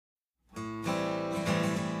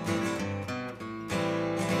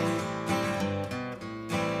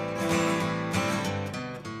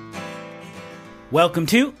Welcome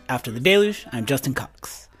to After the Deluge. I'm Justin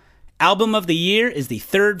Cox. Album of the Year is the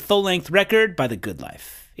third full-length record by The Good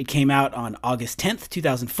Life. It came out on August 10th,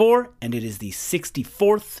 2004, and it is the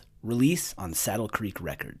 64th release on Saddle Creek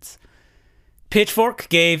Records. Pitchfork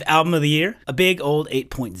gave Album of the Year a big old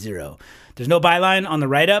 8.0. There's no byline on the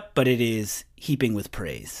write-up, but it is heaping with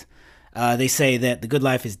praise. They say that The Good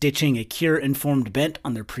Life is ditching a cure-informed bent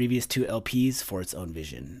on their previous two LPs for its own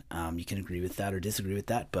vision. You can agree with that or disagree with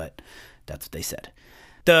that, but that's what they said.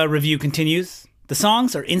 The review continues. The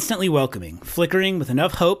songs are instantly welcoming, flickering with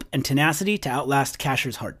enough hope and tenacity to outlast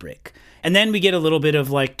Kasher's heartbreak. And then we get a little bit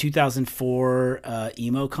of like 2004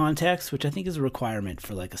 emo context, which I think is a requirement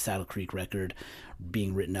for like a Saddle Creek record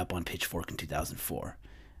being written up on Pitchfork in 2004.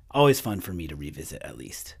 Always fun for me to revisit, at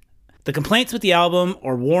least. The complaints with the album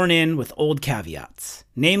are worn in with old caveats,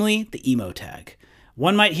 namely the emo tag.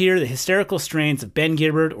 One might hear the hysterical strains of Ben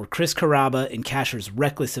Gibbard or Chris Carrabba in Kasher's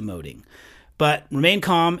reckless emoting. But remain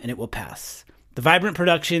calm and it will pass. The vibrant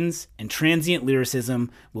productions and transient lyricism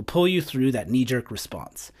will pull you through that knee-jerk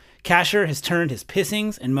response. Kasher has turned his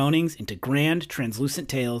pissings and moanings into grand, translucent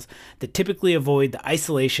tales that typically avoid the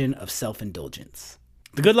isolation of self-indulgence.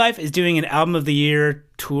 The Good Life is doing an Album of the Year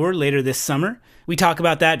tour later this summer. We talk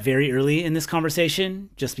about that very early in this conversation,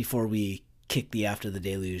 just before we kick the After the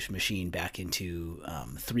Deluge machine back into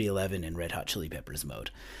 311 and Red Hot Chili Peppers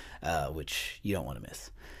mode, which you don't want to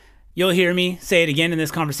miss. You'll hear me say it again in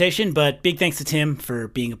this conversation, but big thanks to Tim for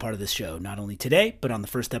being a part of this show, not only today, but on the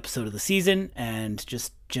first episode of the season, and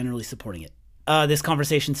just generally supporting it. This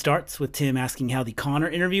conversation starts with Tim asking how the Connor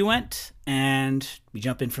interview went, and we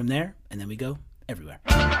jump in from there, and then we go everywhere.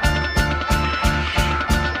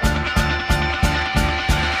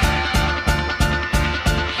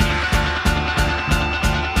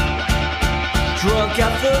 Drunk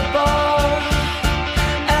at the bar,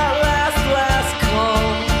 at last call.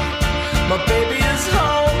 My baby is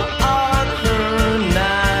home on her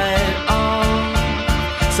night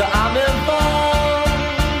off. So I'm involved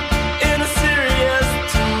in a serious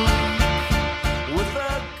talk with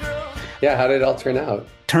a girl. Yeah, how did it all turn out?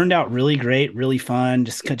 Turned out really great, really fun,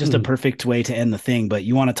 just a perfect way to end the thing. But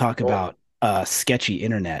you want to talk about sketchy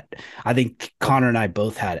internet. I think Connor and I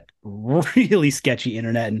both had really sketchy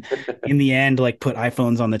internet, and in the end like put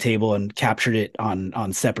iPhones on the table and captured it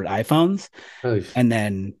on separate iPhones. And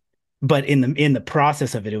then but in the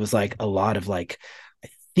process of it, it was like a lot of like, I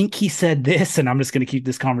think he said this and I'm just going to keep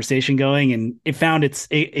this conversation going, and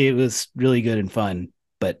it was really good and fun,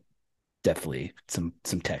 but definitely some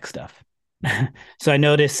tech stuff. So I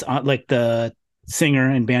noticed like the singer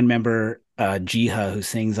and band member Jiha, who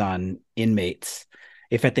sings on Inmates,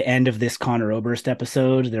 if at the end of this Connor Oberst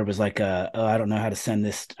episode there was like I don't know how to send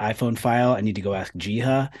this iPhone file, I need to go ask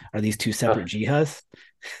Jiha, are these two separate Jihas?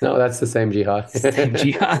 No, that's the same Jiha. Same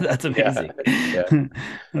Jiha. That's amazing.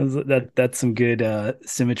 Yeah. That's some good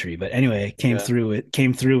symmetry. But anyway, came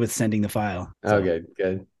through with sending the file. So. Oh,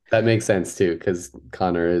 good. That makes sense too, because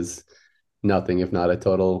Connor is nothing if not a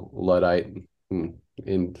total Luddite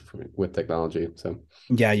with technology. So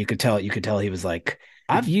yeah, you could tell he was like,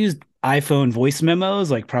 I've used iPhone voice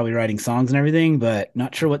memos, like probably writing songs and everything, but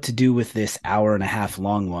not sure what to do with this hour-and-a-half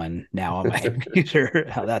long one now on my computer,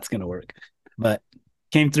 how that's going to work. But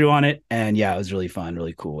came through on it, and yeah, it was really fun,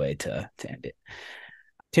 really cool way to end it.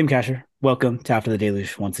 Tim Kasher, welcome to After the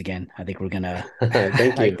Deluge once again. I think we're going to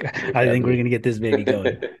thank you. I think we're going to get this baby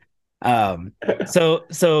going.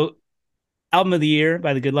 So Album of the Year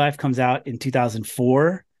by The Good Life comes out in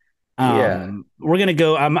 2004. We're gonna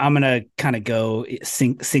go. I'm gonna kind of go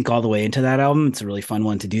sink all the way into that album. It's a really fun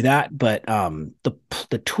one to do that. But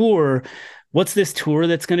the tour, what's this tour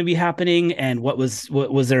that's going to be happening? And what was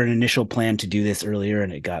there an initial plan to do this earlier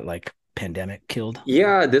and it got like pandemic killed?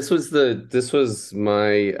 Yeah, this was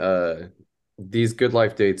my these Good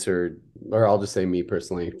Life dates or I'll just say me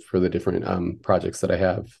personally for the different projects that I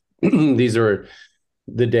have. These are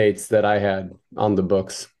the dates that I had on the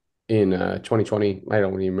books in 2020. I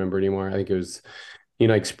don't even remember anymore. I think it was,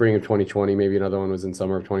 like spring of 2020. Maybe another one was in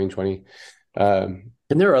summer of 2020. And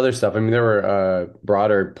there were other stuff. I mean, there were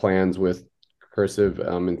broader plans with Cursive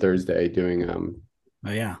and Thursday doing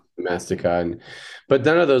Mastica, but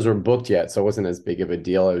none of those were booked yet, so it wasn't as big of a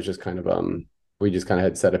deal. It was just kind of we just kind of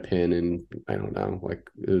had set a pin, and I don't know, like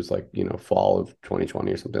it was like fall of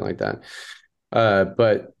 2020 or something like that.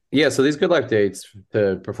 But yeah, so these Good Life dates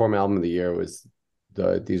to perform Album of the Year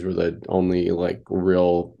these were the only like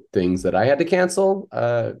real things that I had to cancel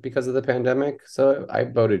because of the pandemic. So I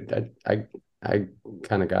voted. I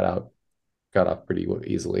kind of got off pretty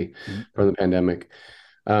easily from the pandemic.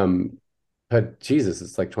 but Jesus,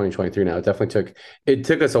 it's like 2023 now. It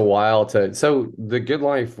took us a while to, so the good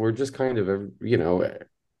life, we're just kind of,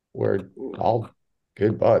 we're all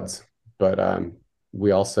good buds, but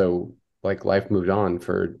we also, like, life moved on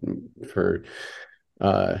for for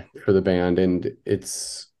the band, and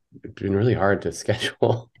it's been really hard to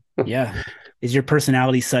schedule. Yeah. Is your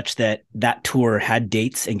personality such that that tour had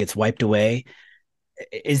dates and gets wiped away?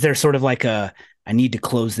 Is there sort of like a I need to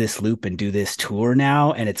close this loop and do this tour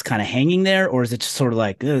now and it's kind of hanging there, or is it just sort of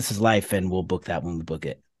like this is life and we'll book that when we book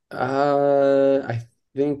it? I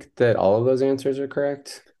think that all of those answers are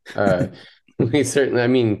correct. We certainly, I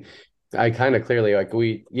mean, I kind of clearly, like,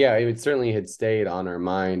 yeah, it certainly had stayed on our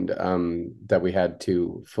mind, that we had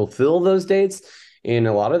to fulfill those dates. In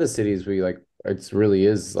a lot of the cities, it really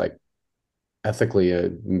is like ethically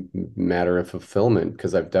a matter of fulfillment,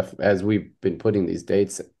 because as we've been putting these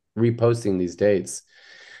dates, reposting these dates.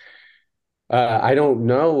 I don't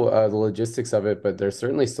know the logistics of it, but there's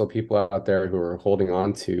certainly still people out there who are holding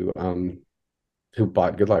on to who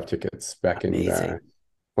bought Good Life tickets back in Amazing.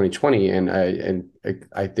 2020, and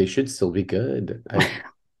they should still be good.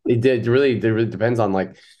 It really depends on,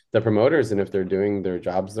 like, the promoters, and if they're doing their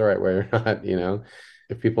jobs the right way or not.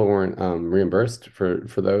 If people weren't reimbursed for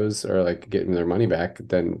those, or like getting their money back,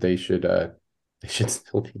 then they should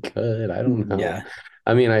still be good. I don't know. Yeah.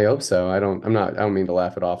 I mean, I hope so. I don't mean to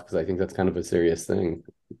laugh it off, because I think that's kind of a serious thing.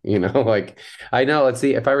 Like, I know, let's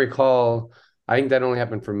see, if I recall, I think that only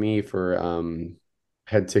happened for me for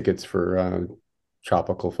had tickets for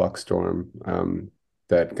Tropical Fuck Storm,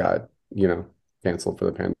 that got, canceled for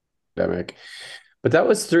the pandemic. But that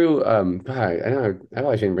was through God, I know I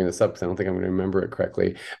probably shouldn't bring this up because I don't think I'm going to remember it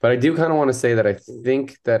correctly. But I do kind of want to say that I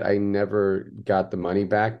think that I never got the money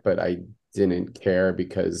back, but I didn't care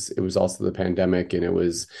because it was also the pandemic, and it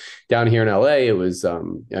was down here in LA. It was a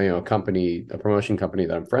promotion company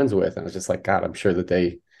that I'm friends with, and I was just like, God, I'm sure that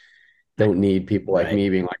they don't need people like Right. me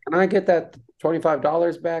being like, can I get that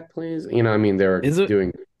 $25 back, please? I mean, Is it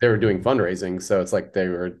they were doing fundraising, so it's like they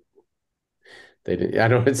didn't. I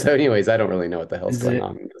don't. So, anyways, I don't really know what the hell's is going it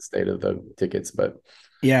on in the state of the tickets, but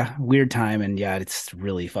yeah, weird time and yeah, it's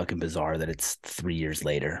really fucking bizarre that it's 3 years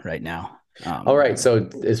later right now. all right. So,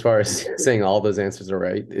 as far as saying all those answers are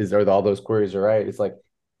right, all those queries are right? It's like,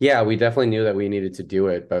 yeah, we definitely knew that we needed to do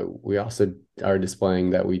it, but we also are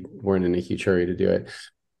displaying that we weren't in a huge hurry to do it.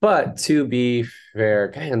 But to be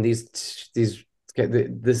fair, man, this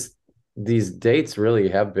these dates really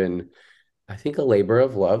have been, I think, a labor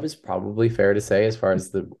of love is probably fair to say, as far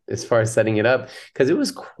as setting it up, because it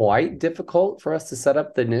was quite difficult for us to set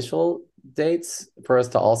up the initial dates, for us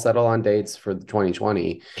to all settle on dates for the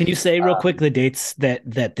 2020. Can you say real quick Um, the dates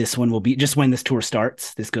that this one will be just when this tour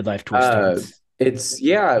starts, this Good Life tour uh, starts? it's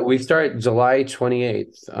yeah, we start July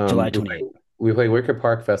 28th. July 28th. We play Wicker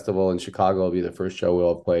Park Festival in Chicago. Will be the first show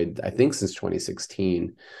we'll have played, I think, since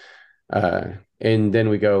 2016. Uh, and then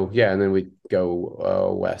we go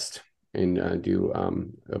west and do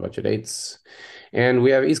a bunch of dates. And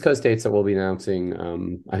we have East Coast dates that we'll be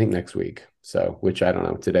announcing, I think, next week. So, which I don't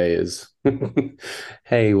know. Today is,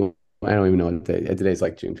 hey, I don't even know what day. Today's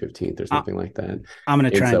like June 15th or I, something like that. I'm gonna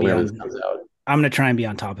And try and so be whenever this on comes out. I'm gonna try and be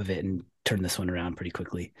on top of it and turn this one around pretty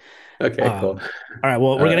quickly. Okay, cool. All right,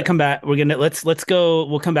 well, we're Uh, gonna come back. Let's go.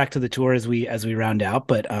 We'll come back to the tour as we round out,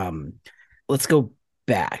 but let's go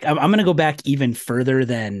back. I'm gonna go back even further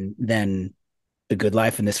than the Good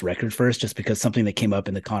Life and this record first, just because something that came up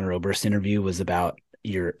in the Conor Oberst interview was about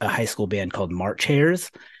a high school band called March Hares.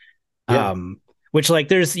 yeah. Which like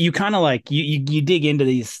there's you kind of like you dig into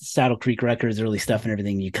these Saddle Creek Records early stuff and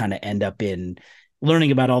everything, you kind of end up in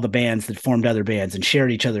learning about all the bands that formed other bands and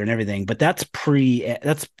shared each other and everything. But that's pre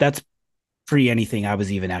anything I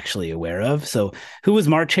was even actually aware of. So who was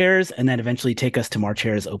March Hares, and then eventually take us to March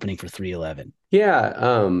Hares opening for 311.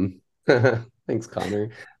 Yeah. Thanks, Connor.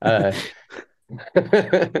 Uh, no,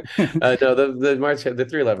 the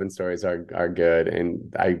 311 stories are good,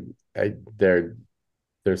 and I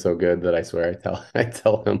they're so good that I swear I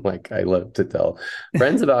tell them, like, I love to tell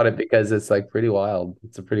friends about it, because it's like pretty wild.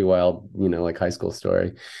 It's a pretty wild, like, high school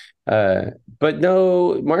story. Uh, but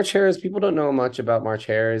no, March Hares, people don't know much about March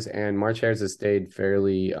Hares, and March Hares has stayed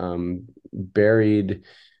fairly buried.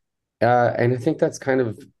 And I think that's kind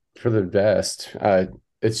of for the best.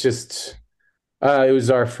 It's just it was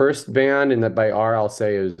our first band, and that by our, I'll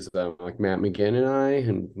say, it was like Matt McGinn and I,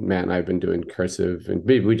 and Matt and I have been doing cursive, and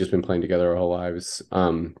we just been playing together our whole lives.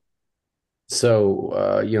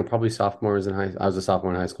 So probably sophomores in high. I was a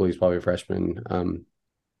sophomore in high school. He's probably a freshman.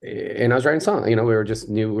 And I was writing songs.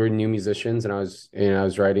 We were new musicians, and I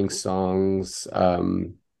was writing songs.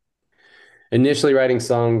 initially writing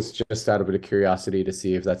songs just out of a curiosity to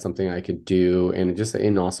see if that's something I could do, and just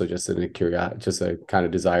and also just in a just a kind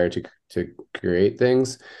of desire to create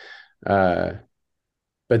things. Uh,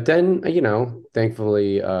 but then,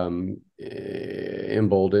 thankfully,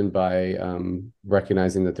 emboldened by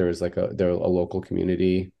recognizing that there a local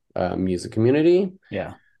community, music community.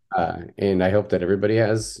 Yeah. And I hope that everybody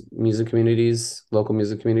has local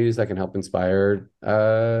music communities that can help inspire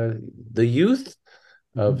the youth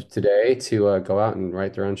Mhm. of today to go out and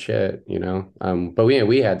write their own shit, you know. But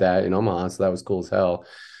we had that in Omaha, so that was cool as hell.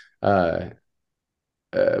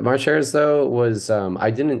 Uh, Marchers though was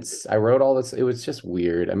I wrote all this. It was just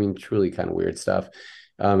weird. I mean, truly kind of weird stuff.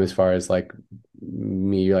 As far as like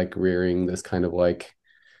me like rearing this kind of like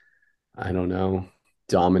I don't know,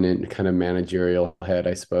 dominant kind of managerial head,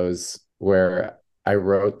 I suppose, where I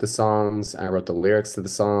wrote the songs, I wrote the lyrics to the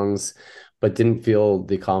songs, but didn't feel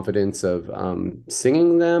the confidence of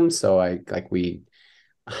singing them. So we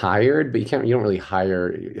hired, but you don't really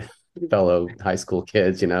hire fellow high school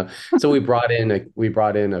kids, you know. So we brought in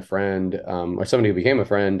a friend, or somebody who became a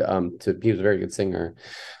friend, he was a very good singer.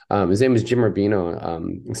 His name is Jim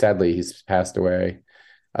Rubino. Sadly, he's passed away.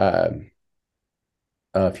 Uh,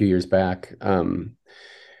 a few years back.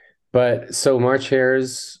 But so March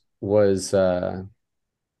Hares was yeah,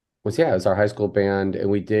 it was our high school band, and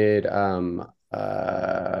we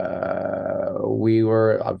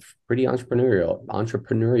were pretty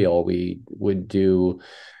entrepreneurial. We would do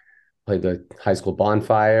play the high school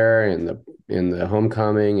bonfire and the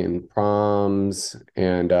homecoming and proms,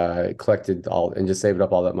 and collected all and just saved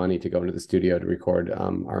up all that money to go into the studio to record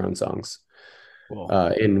our own songs. Cool.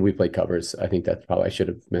 And we played covers. I think that probably I should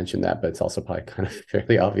have mentioned that, but it's also probably kind of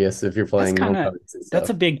fairly obvious if you're That's playing kind home of covers and that's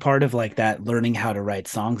a stuff. big part of like that learning how to write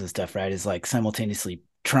songs and stuff, right? Is like simultaneously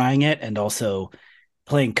trying it and also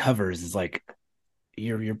playing covers is like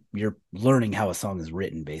you're learning how a song is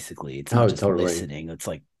written basically. It's not Oh, just totally. listening, it's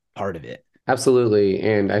like part of it. Absolutely.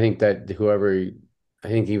 And I think that I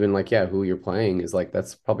think even like, yeah, who you're playing is like,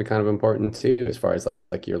 that's probably kind of important too, as far as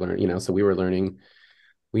like you're learning, so we were learning,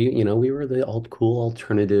 we were the old cool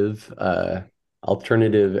alternative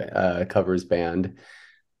covers band.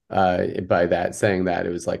 By that saying that it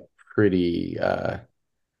was like pretty,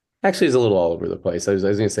 actually it's a little all over the place. I was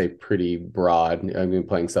going to say pretty broad. I've been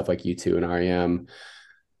playing stuff like U2 and REM,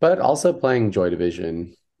 but also playing Joy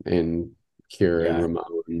Division and Cure and Yeah.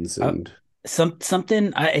 Ramones Uh, and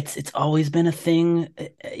something it's always been a thing,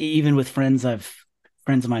 even with friends of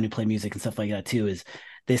mine who play music and stuff like that too, is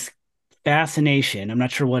this fascination. I'm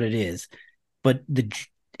not sure what it is, but the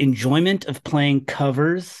enjoyment of playing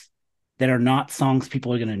covers that are not songs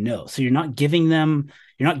people are going to know. So you're not giving them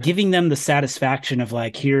the satisfaction of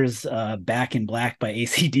like, here's Back in Black by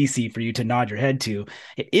AC/DC for you to nod your head to.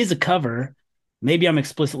 It is a cover. Maybe I'm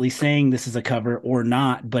explicitly saying this is a cover or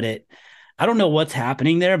not, but I don't know what's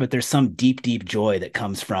happening there, but there's some deep, deep joy that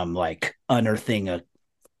comes from like unearthing I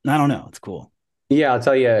don't know. It's cool. yeah, I'll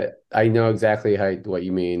tell you, I know exactly what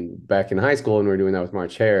you mean. Back in high school, when we were doing that with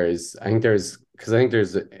March Hares, I think there's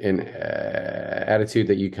an attitude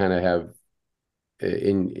that you kind of have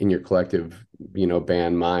in your collective,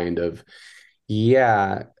 band mind of,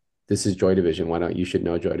 yeah, this is Joy Division. Why don't you should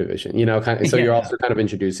know Joy Division? Kind of. So Yeah, you're yeah. also kind of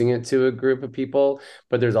introducing it to a group of people,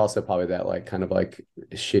 but there's also probably that like kind of like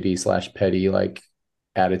shitty slash petty like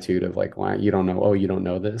attitude of like, why you don't know? Oh, you don't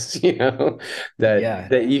know this, that Yeah.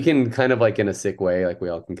 you can kind of like in a sick way, like we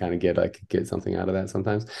all can kind of get something out of that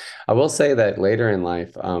sometimes. I will say that later in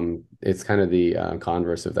life, it's kind of the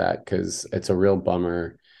converse of that because it's a real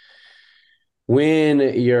bummer when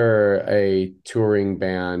you're a touring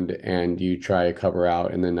band and you try a cover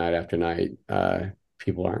out and then night after night,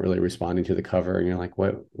 people aren't really responding to the cover, and you're like,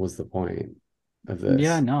 what was the point of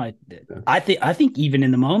Yeah, this? no, I think even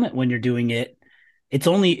in the moment when you're doing it, it's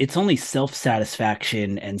only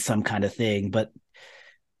self-satisfaction and some kind of thing, but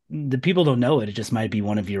the people don't know it. It just might be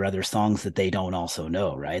one of your other songs that they don't also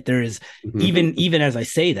know, right? There is even as I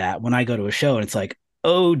say that, when I go to a show and it's like,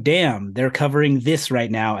 oh damn, they're covering this right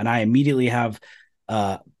now, and I immediately have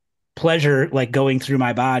uh pleasure like going through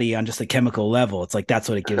my body on just a chemical level. It's like that's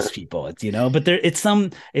what it gives people. But it's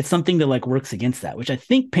something that like works against that, which I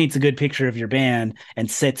think paints a good picture of your band and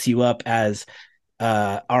sets you up as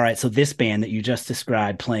all right, so this band that you just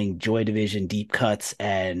described playing Joy Division deep cuts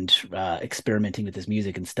and experimenting with this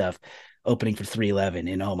music and stuff, opening for 311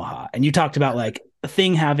 in Omaha. And you talked about like a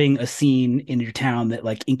thing having a scene in your town that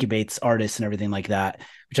like incubates artists and everything like that,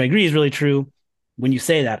 which I agree is really true. When you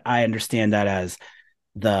say that, I understand that as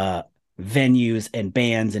the venues and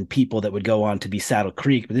bands and people that would go on to be Saddle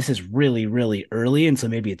Creek, but this is really, really early. And so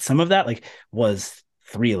maybe it's some of that. Like, was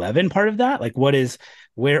 311 part of that? Like,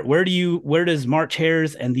 where does March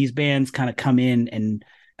Hares and these bands kind of come in, and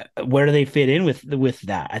where do they fit in with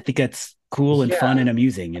that? I think that's cool and fun Yeah, and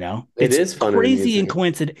amusing. You know, it is fun and amusing.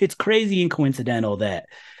 it's crazy and coincidental that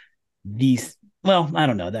these. Well, I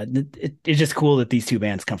don't know that it's just cool that these two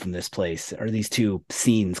bands come from this place, or these two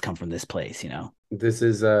scenes come from this place. You know. This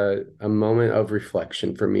is a moment of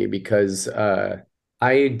reflection for me because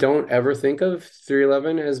I don't ever think of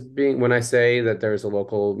 311 as being, when I say that there's a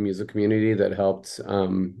local music community that helped,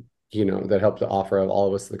 that helped to offer all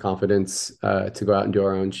of us the confidence to go out and do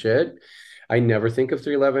our own shit. I never think of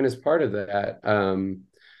 311 as part of that.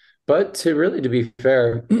 But to be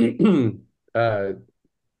fair, uh,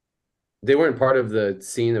 they weren't part of the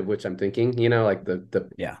scene of which I'm thinking, like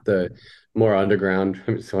Yeah. the more underground.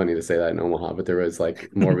 It's funny to say that in Omaha, but there was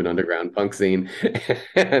like more of an underground punk scene,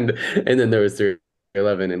 and then there was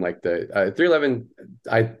 311 and like the 311.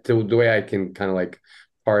 The way I can kind of like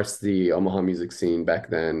parse the Omaha music scene back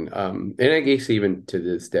then, and I guess even to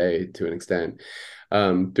this day to an extent,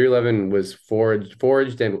 311 was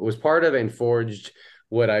forged and was part of and forged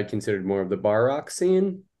what I considered more of the bar rock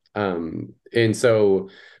scene, and so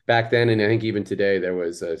back then, and I think even today, there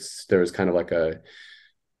was kind of like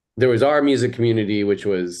there was our music community, which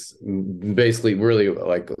was basically really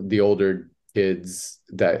like the older kids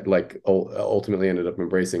that like ultimately ended up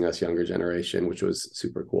embracing us younger generation, which was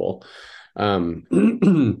super cool.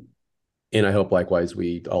 And I hope likewise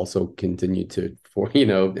we also continue to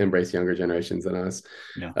embrace younger generations than us.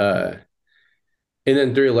 Yeah. And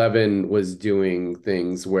then 311 was doing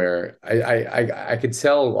things where I could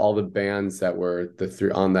tell all the bands that were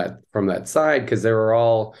on that from that side, because they were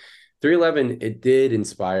all 311. It did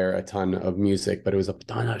inspire a ton of music, but it was a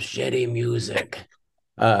ton of shitty music.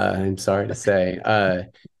 I'm sorry to say.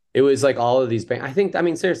 It was like all of these bands. I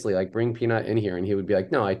mean, seriously, like bring Peanut in here and he would be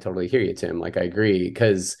like, no, I totally hear you, Tim. Like, I agree,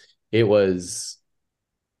 because it was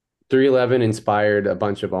 311 inspired a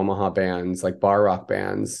bunch of Omaha bands, like bar rock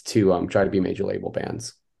bands, to try to be major label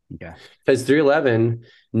bands. Yeah. Because 311,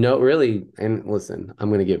 no, really, and listen, I'm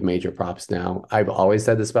going to give major props now. I've always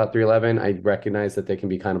said this about 311. I recognize that they can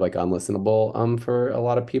be kind of like unlistenable for a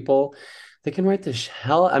lot of people. They can write the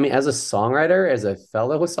hell. I mean, as a songwriter, as a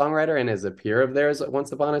fellow songwriter, and as a peer of theirs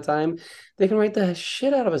once upon a time, they can write the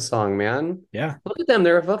shit out of a song, man. Yeah. Look at them.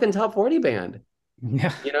 They're a fucking top 40 band.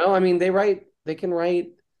 Yeah. I mean, they can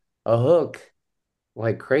write a hook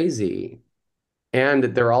like crazy, and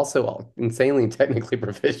they're also insanely technically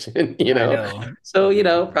proficient, I know.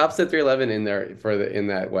 so props to 311 in there in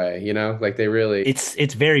that way, like they really.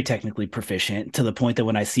 It's very technically proficient, to the point that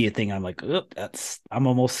when I see a thing, I'm like, oh, I'm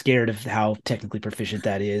almost scared of how technically proficient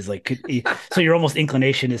that is. Like, so your almost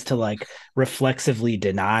inclination is to like reflexively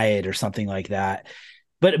deny it or something like that.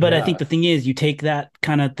 But I think the thing is, you take that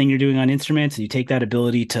kind of thing you're doing on instruments, and you take that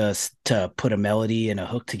ability to put a melody and a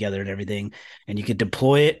hook together and everything, and you can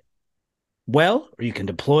deploy it well, or you can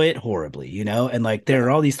deploy it horribly, And like there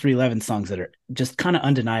are all these 311 songs that are just kind of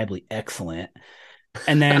undeniably excellent.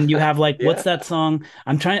 And then you have like, what's that song?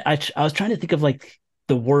 I was trying to think of like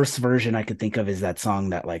the worst version I could think of is that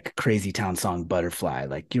song, that like Crazy Town song, Butterfly.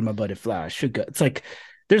 Like, you're my butterfly, sugar. It's like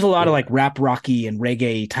there's a lot of like rap rocky and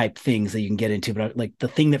reggae type things that you can get into, but like the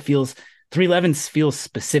thing that feels 311 feels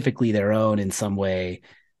specifically their own in some way,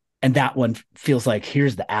 and that one feels like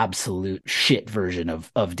here's the absolute shit version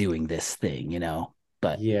of doing this thing,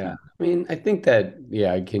 But yeah, I mean, I think that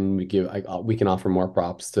we can offer more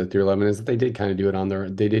props to 311, is that they did kind of do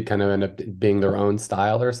it they did kind of end up being their own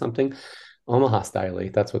style or something. Omaha style,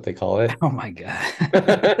 that's what they call it. Oh my god.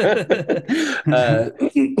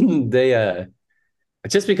 They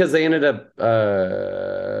just because they ended up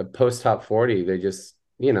post top 40, they just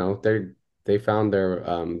they found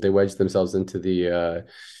they wedged themselves into the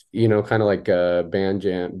kind of like a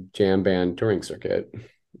jam band touring circuit,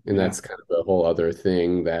 and that's kind of a whole other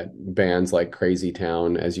thing that bands like Crazy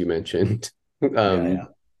Town, as you mentioned,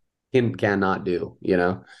 cannot do.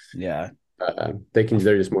 Yeah.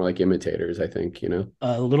 They're just more like imitators, I think. A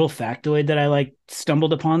little factoid that I like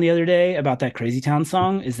stumbled upon the other day about that Crazy Town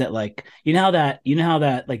song is that, like, how that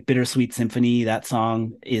like Bittersweet Symphony, that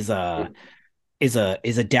song is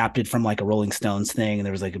adapted from like a Rolling Stones thing, and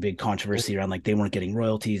there was like a big controversy around like they weren't getting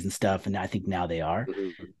royalties and stuff, and I think now they are.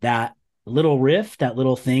 Mm-hmm. That little riff, that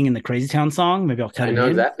little thing in the Crazy Town song, maybe I'll cut it in. I know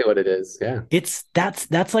exactly what it is. Yeah,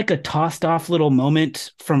 that's like a tossed off little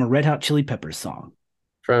moment from a Red Hot Chili Peppers song.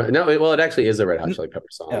 It actually is a Red Hot Chili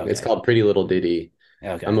Peppers song. Okay. It's called Pretty Little Ditty.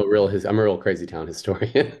 Okay. I'm a real Crazy Town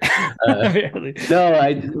historian. Really?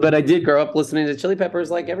 But I did grow up listening to Chili Peppers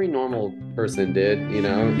like every normal person did,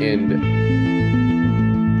 and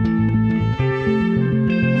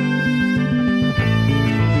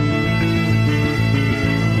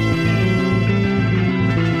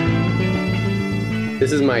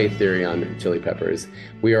This is my theory on Chili Peppers.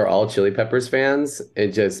 We are all Chili Peppers fans.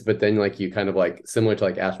 But then like you kind of like similar to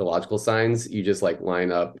like astrological signs, you just like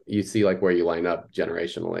line up, you see like where you line up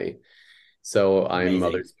generationally. So I'm Amazing.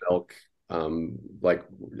 Mother's Milk, like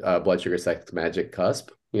Blood Sugar Sex Magic cusp,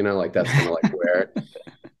 like that's kind of like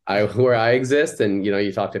where I exist. And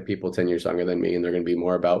you talk to people 10 years younger than me, and they're going to be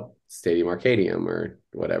more about Stadium Arcadium or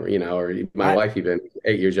whatever, or my I wife, even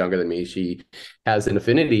 8 years younger than me, she has an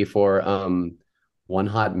affinity for One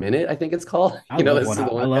Hot Minute, I think it's called. I love This is the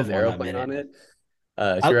I one that love has One Hot Aeroplane on Minute.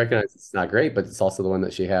 it. She I, recognizes it's not great, but it's also the one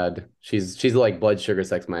that she had. She's like Blood Sugar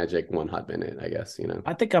Sex Magic One Hot Minute, I guess.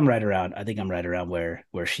 I think I'm right around. I think I'm right around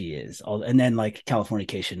where she is. And then like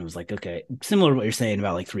Californication was like, okay, similar to what you're saying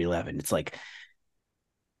about like 311. It's like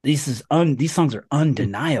these songs are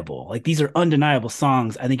undeniable. Like these are undeniable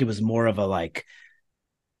songs. I think it was more of a like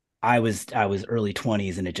I was early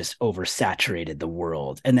 20s and it just oversaturated the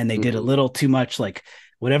world. And then they did a Mhm. little too much like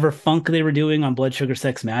whatever funk they were doing on Blood Sugar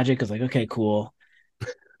Sex Magic. I was like, okay, cool.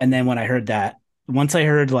 And then when I heard that, once I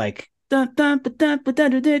heard like dun, dun, ba, dun, ba,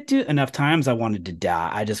 dun, dun, dun, dun, enough times, I wanted to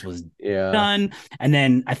die. I just was Yeah. done. And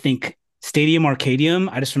then I think Stadium Arcadium,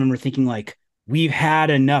 I just remember thinking like, we've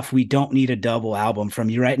had enough. We don't need a double album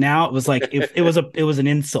from you right now. It was like if it was an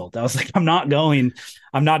insult. I was like, I'm not doing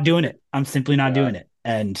it. I'm simply not Yeah. doing it.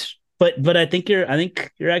 And but I think you're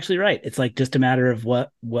actually right. It's like just a matter of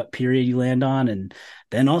what period you land on. And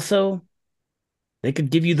then also they could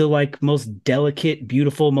give you the like most delicate,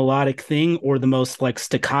 beautiful melodic thing or the most like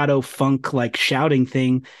staccato funk like shouting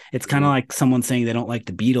thing. It's kind of Mhm. like someone saying they don't like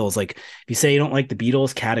the Beatles. Like if you say you don't like the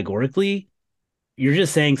Beatles categorically, you're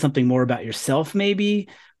just saying something more about yourself maybe,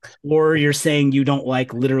 or you're saying you don't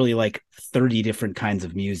like literally like 30 different kinds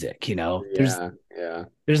of music, you know. Yeah. Yeah.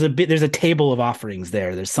 There's a table of offerings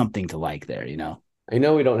there. There's something to like there, you know. I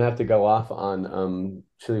know we don't have to go off on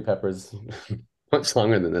Chili Peppers much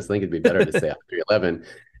longer than this. I think it'd be better to stay after 11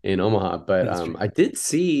 in Omaha. But That's true. I did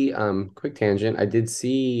see quick tangent. I did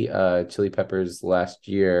see Chili Peppers last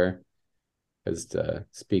year because to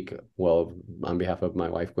speak well on behalf of my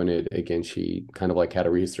wife Gwyneth, again, she kind of like had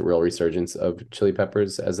a real resurgence of Chili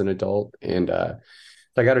Peppers as an adult. And so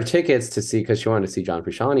I got her tickets to see because she wanted to see John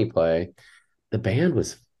Frusciante play. The band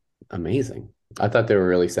was amazing. I thought they were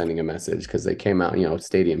really sending a message because they came out,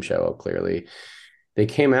 stadium show clearly. They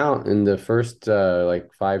came out and the first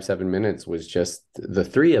like 5, 7 minutes was just the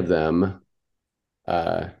three of them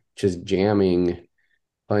just jamming,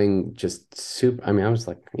 playing just super. I mean, I was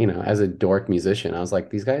like, as a dork musician, I was like,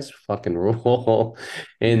 these guys fucking rule.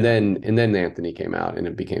 And Yeah. then Anthony came out and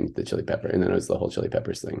it became the Chili Pepper, and then it was the whole Chili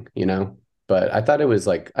Peppers thing. But I thought it was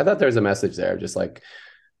like I thought there was a message there, just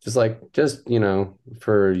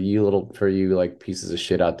for you like pieces of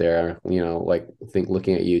shit out there, like think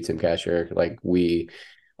looking at you, Tim Kasher, like we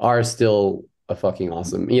are still a fucking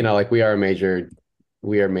awesome, like we are major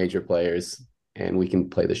players and we can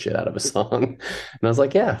play the shit out of a song. And I was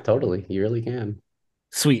like, yeah, totally, you really can.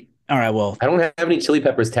 Sweet. All right. Well, I don't have any Chili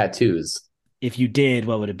Peppers tattoos. if you did,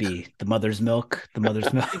 what would it be? The mother's milk? The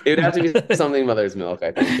mother's milk? It would have to be something Mother's Milk,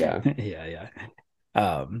 I think. Yeah. Yeah, yeah.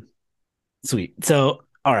 Um, Sweet. So,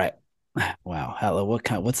 all right. Wow. Hello.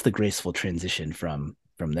 What's the graceful transition from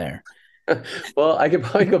there? Well, I could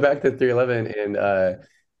probably go back to 311 and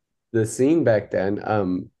the scene back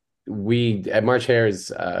then. We at March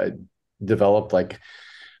Hares developed like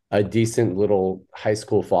a decent little high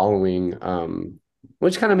school following,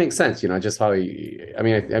 which kind of makes sense, just how I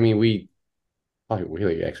mean, we probably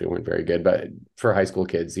really actually weren't very good, but for high school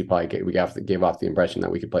kids, we gave off the impression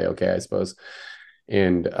that we could play okay, I suppose.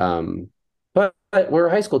 And but we're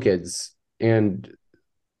high school kids, and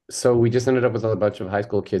so we just ended up with a bunch of high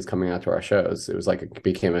school kids coming out to our shows. It was like it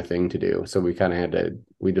became a thing to do. So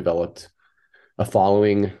we developed a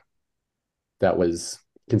following that was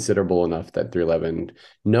considerable enough that 311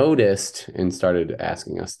 noticed and started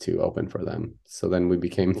asking us to open for them. So then we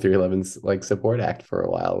became 311's like support act for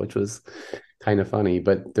a while, which was kind of funny.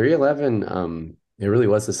 But 311, it really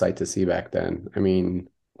was a sight to see back then. I mean,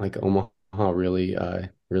 like Omaha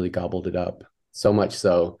really gobbled it up. So much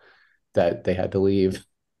so that they had to leave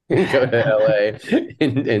and go to LA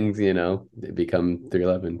and become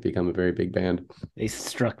 311, become a very big band. They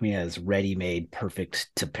struck me as ready-made, perfect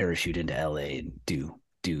to parachute into LA and do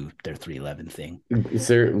their 311 thing.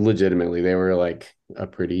 So legitimately, they were like a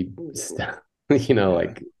pretty, Yeah.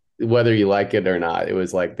 like whether you like it or not, it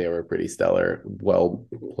was like they were a pretty stellar, well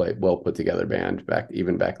played, well put together band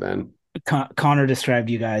even back then. Connor described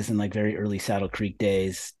you guys in like very early Saddle Creek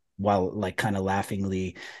days while like kind of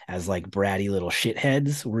laughingly as like bratty little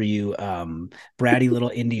shitheads. Were you bratty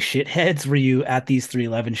little indie shitheads? Were you at these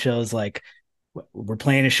 311 shows like we're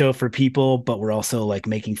playing a show for people, but we're also like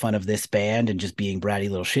making fun of this band and just being bratty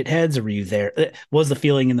little shitheads? Or were you there? What was the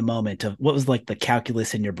feeling in the moment of what was like the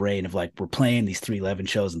calculus in your brain of like, we're playing these 311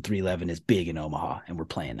 shows and 311 is big in Omaha and we're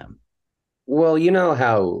playing them? Well, you know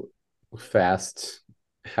how fast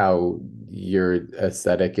how your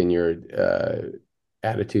aesthetic and your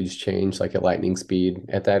attitudes change like at lightning speed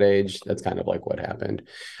at that age. That's kind of like what happened.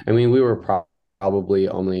 I mean, we were probably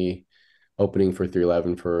only opening for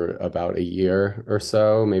 311 for about a year or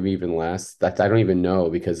so, maybe even less. That I don't even know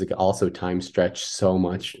because it also time stretched so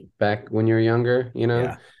much back when you're younger, you know?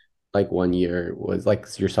 Yeah. Like 1 year was like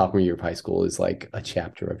your sophomore year of high school is like a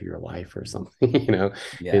chapter of your life or something, you know,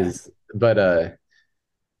 Yeah. is but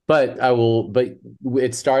I will, but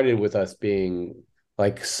it started with us being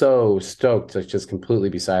like so stoked, like just completely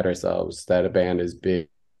beside ourselves that a band as big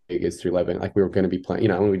as 311, like we were going to be playing, you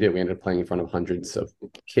know, when we did, we ended up playing in front of hundreds of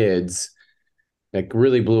kids, like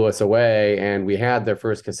really blew us away. And we had their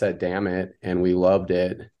first cassette, Damn It, and we loved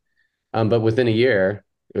it. But within a year,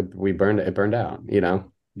 it burned out, you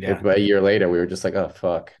know. Yeah. A year later, we were just like, oh,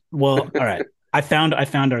 fuck. Well, all right. I found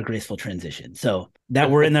our graceful transition. So that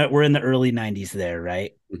we're in the early 90s there,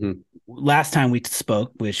 right? Mhm. Last time we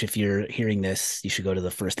spoke, which if you're hearing this, you should go to the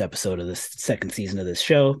first episode of this second season of this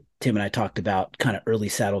show. Tim and I talked about kind of early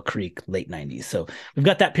Saddle Creek, late 90s. So we've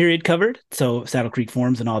got that period covered. So Saddle Creek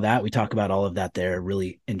forms and all that. We talk about all of that there.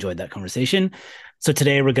 Really enjoyed that conversation. So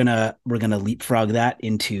today we're gonna leapfrog that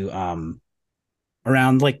into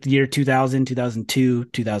around like the year 2000, 2002,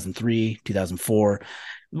 2003, 2004,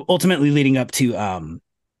 ultimately leading up to album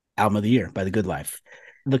of the year by The Good Life.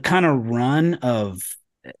 The kind of run of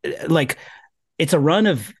like it's a run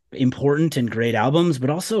of important and great albums,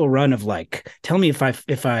 but also a run of like, tell me if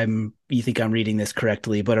I'm you think I'm reading this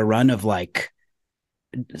correctly, but a run of like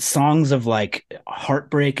songs of like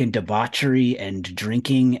heartbreak and debauchery and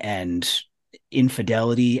drinking and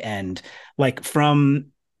infidelity and like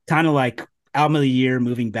from kind of like album of the year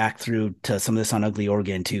moving back through to some of this on Ugly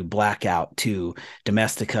Organ to Blackout to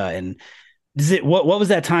Domestica. And is it what was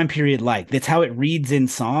that time period like? That's how it reads in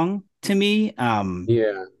song to me.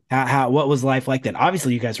 Yeah. How what was life like then?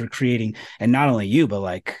 Obviously you guys were creating, and not only you, but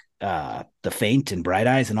like The Faint and Bright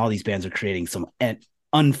Eyes and all these bands are creating some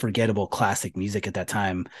unforgettable classic music at that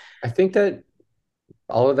time. I think that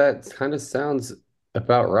all of that kind of sounds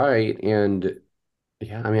about right. And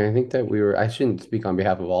yeah, I mean, I think that I shouldn't speak on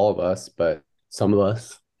behalf of all of us, but some of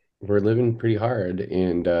us were living pretty hard.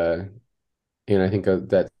 And I think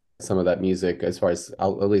that some of that music, as far as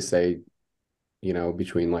I'll at least say, you know,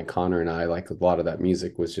 between like Connor and I, like a lot of that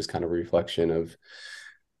music was just kind of a reflection of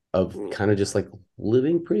kind of just like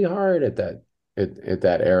living pretty hard at that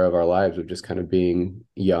era of our lives of just kind of being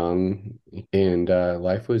young and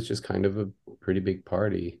life was just kind of a pretty big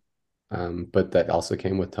party. But that also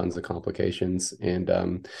came with tons of complications and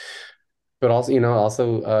but also, you know,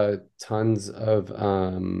 also tons of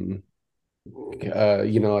you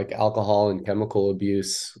know, like alcohol and chemical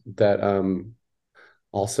abuse that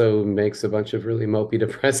also makes a bunch of really mopey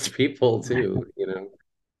depressed people too, you know.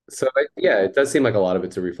 So yeah, it does seem like a lot of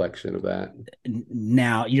it's a reflection of that.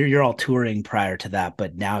 Now you're all touring prior to that,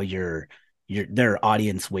 but now you're there are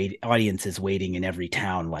audiences waiting in every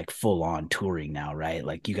town, like full on touring now, right?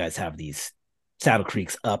 Like you guys have these Saddle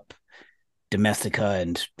Creeks up, Domestica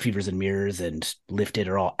and Fevers and Mirrors and Lifted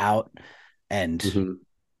are all out, and Mhm.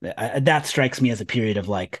 that strikes me as a period of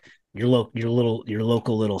like your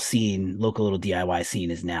local little scene, local little DIY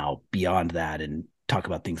scene is now beyond that, and talk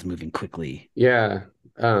about things moving quickly. Yeah.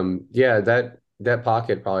 Yeah, that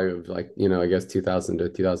pocket probably of like, you know, I guess 2000 to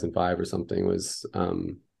 2005 or something was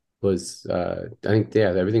I think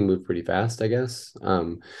yeah, everything moved pretty fast, I guess.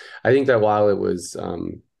 I think that while it was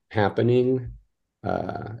happening,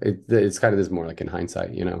 it's kind of this more like in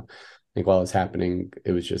hindsight, you know. I think while it's happening,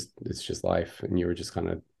 it's just life and you were just kind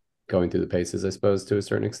of going through the paces, I suppose, to a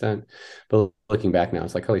certain extent. But looking back now,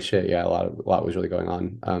 it's like, holy shit, yeah, a lot was really going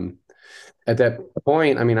on. At that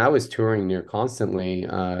point, I mean, I was touring near constantly,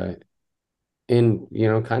 in, you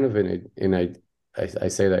know, kind of I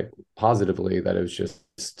say that positively, that it was just,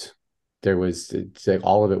 it's like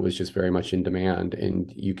all of it was just very much in demand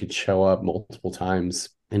and you could show up multiple times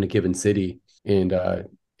in a given city and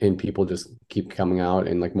people just keep coming out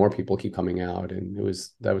and like more people keep coming out. And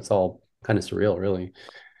that was all kind of surreal, really.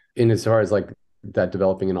 And as far as like that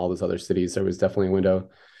developing in all those other cities, there was definitely a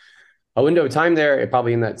window of time there,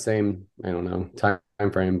 probably in that same, I don't know, time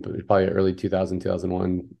frame, but probably early 2000,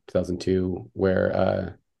 2001, 2002,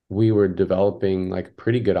 where we were developing like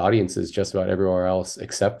pretty good audiences just about everywhere else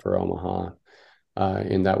except for Omaha.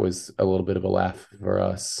 And that was a little bit of a laugh for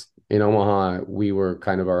us. In Omaha, we were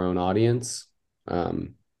kind of our own audience.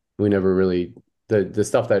 Um, We never really the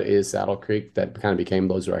stuff that is Saddle Creek that kind of became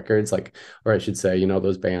those records, like, or I should say,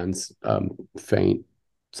 those bands, Faint,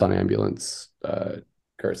 Sun Ambulance,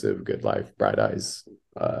 Cursive, Good Life, Bright Eyes,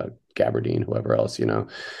 Gabardine, whoever else, we weren't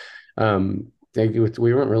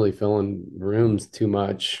really filling rooms too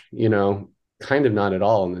much, kind of not at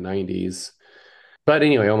all in the 90s. But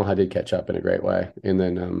anyway, Omaha did catch up in a great way. And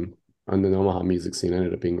then Omaha music scene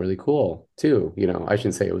ended up being really cool too. I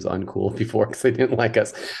shouldn't say it was uncool before because they didn't like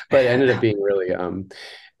us, but it ended up being really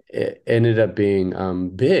it ended up being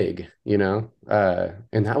big, and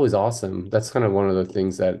that was awesome. That's kind of one of the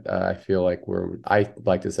things that I feel like I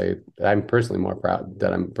like to say that I'm personally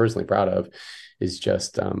proud of is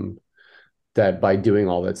just that by doing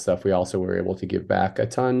all that stuff, we also were able to give back a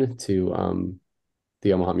ton to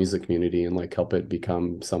the Omaha music community and like help it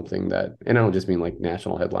become something that, and I don't just mean like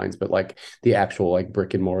national headlines, but like the actual like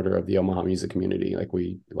brick and mortar of the Omaha music community.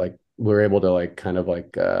 We're able to like kind of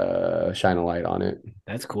like shine a light on it.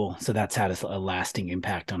 That's cool. So that's had a lasting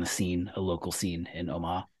impact on a local scene in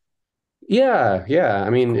Omaha. Yeah, yeah. I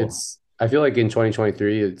mean, Cool. I feel like in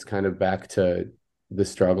 2023, it's kind of back to the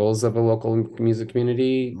struggles of a local music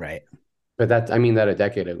community. Right. But I mean that a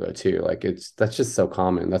decade ago too. Like that's just so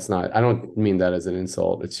common. I don't mean that as an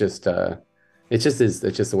insult. It's just the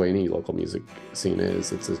way any local music scene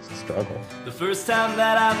is. It's a struggle. The first time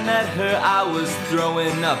that I met her, I was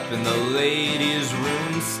throwing up in the ladies'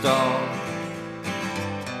 room stall.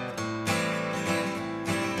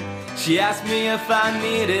 She asked me if I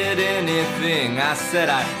needed anything. I said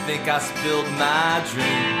I think I spilled my drink.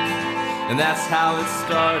 And that's how it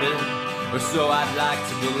started, or so I'd like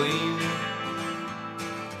to believe.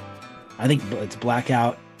 I think it's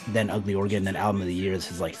Blackout, then Ugly Organ, then Album of the Year.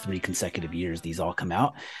 This is like 3 consecutive years these all come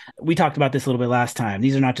out. We talked about this a little bit last time.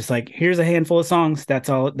 These are not just like, here's a handful of songs. That's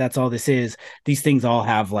all this is. These things all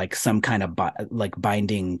have like some kind of like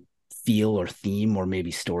binding feel or theme or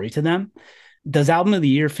maybe story to them. Does Album of the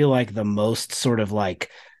Year feel like the most sort of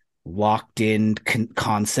like locked in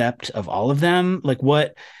concept of all of them? Like,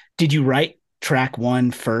 what did you write track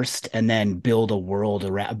one first and then build a world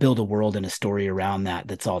and a story around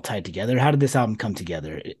that's all tied together? How did this album come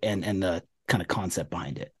together, and the kind of concept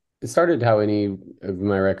behind it? It started how any of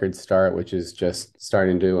my records start, which is just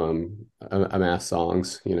starting to amass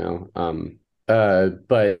songs,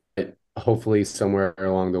 but hopefully somewhere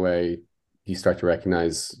along the way you start to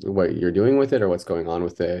recognize what you're doing with it or what's going on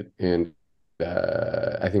with it. And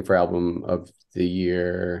I think for album of the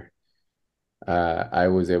year, I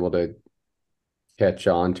was able to catch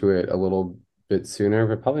on to it a little bit sooner,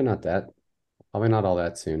 but probably not all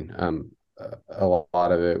that soon. A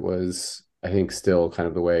lot of it was, I think, still kind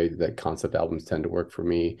of the way that concept albums tend to work for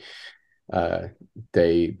me. Uh,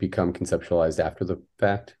 they become conceptualized after the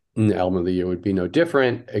fact. And the album of the year would be no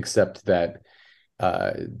different, except that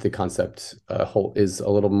the concept whole is a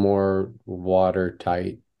little more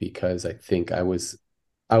watertight because I think I was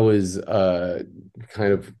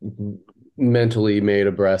kind of mentally made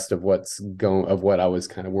abreast of what I was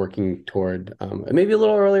kind of working toward. Maybe a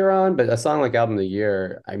little earlier on, but a song like Album of the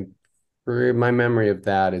Year, my memory of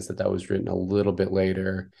that is that was written a little bit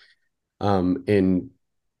later, in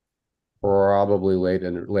probably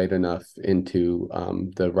late enough into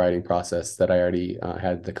the writing process that I already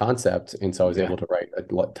had the concept, and so I was Okay. able to write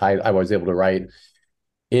I was able to write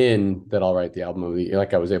in that I'll write the album of the year.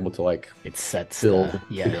 Like I was able to like It sets build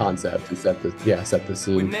yeah, the yeah. concept and set the We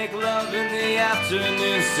scene. make love in the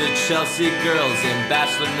afternoons to Chelsea girls in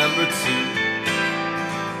Bachelor number 2.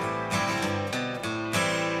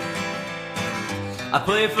 I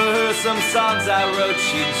play for her some songs I wrote.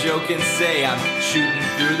 She'd joke and say I'm shooting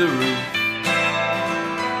through the roof.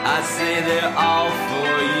 I say they're all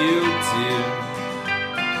for you too.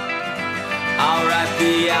 I'll write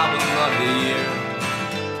the album of the year.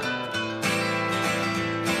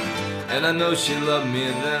 And I know she loved me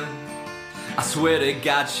then. I swear to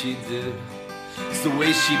God she did. It's the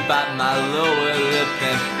way she bite my lower lip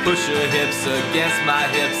and push her hips against my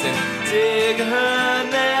hips and dig her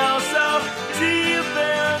nails so deep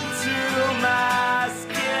into my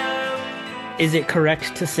skin. Is it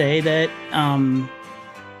correct to say that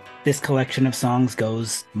this collection of songs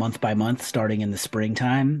goes month by month, starting in the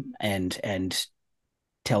springtime, and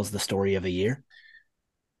tells the story of a year?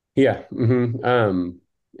 Yeah.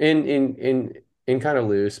 In kind of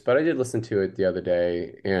loose, but I did listen to it the other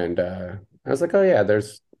day, and I was like, oh yeah, there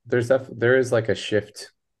is like a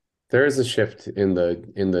shift. There is a shift in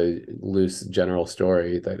the loose general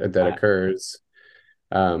story that I, occurs.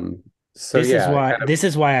 So yeah, I kind of this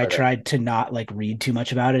is why I enjoy that. tried to not like read too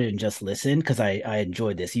much about it and just listen, because I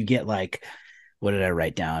enjoyed this. You get like, what did I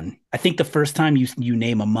write down? I think the first time you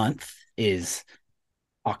name a month is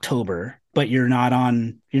October, but you're not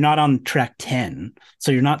on track 10.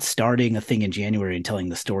 So you're not starting a thing in January and telling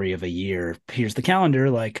the story of a year. Here's the calendar.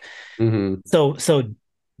 Like, Hmm. so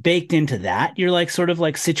baked into that, you're like sort of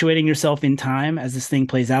like situating yourself in time as this thing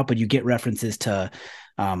plays out, but you get references to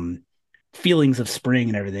um feelings of spring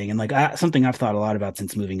and everything. And like something I've thought a lot about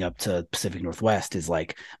since moving up to Pacific Northwest is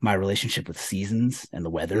like my relationship with seasons and the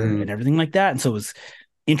weather and Hmm. everything like that. And so it was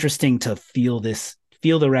interesting to feel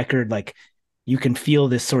the record. Like you can feel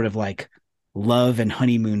this sort of like love and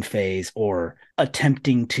honeymoon phase, or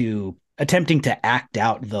attempting to act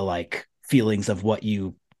out the like feelings of what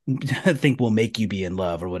you think will make you be in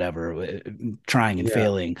love or whatever, trying and Yeah.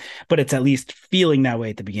 failing, but it's at least feeling that way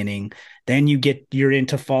at the beginning. Then you're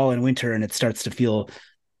into fall and winter, and it starts to feel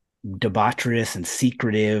debaucherous and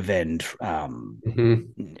secretive and Hmm.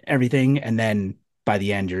 everything. And then by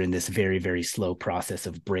the end, you're in this very, very slow process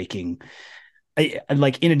of breaking.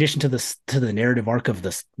 Like in addition to the narrative arc of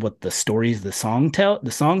this, what the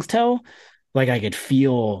songs tell, like I could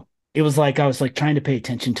feel it was like I was like trying to pay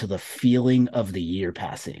attention to the feeling of the year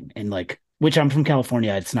passing, and like, which I'm from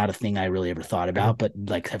California, it's not a thing I really ever thought about, but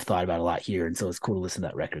like have thought about a lot here, and so it's cool to listen to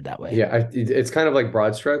that record that way. Yeah, it's kind of like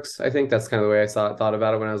broad strokes. I think that's kind of the way I thought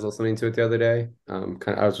about it when I was listening to it the other day.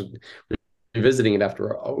 I was revisiting it after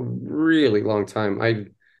a really long time.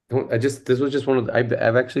 This was just one of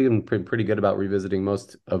I've actually been pretty good about revisiting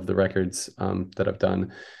most of the records that I've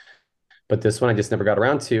done, but this one I just never got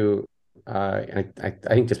around to. I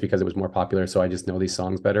think just because it was more popular, so I just know these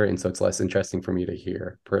songs better, and so it's less interesting for me to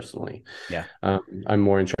hear personally. Yeah. I'm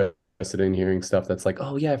more interested in hearing stuff that's like,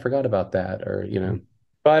 oh yeah, I forgot about that, or you know.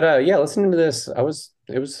 But yeah, listening to this, it was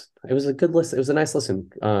a good listen. It was a nice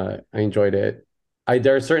listen. I enjoyed it.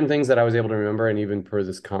 There are certain things that I was able to remember, and even for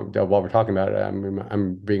this while we're talking about it,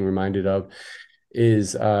 I'm being reminded of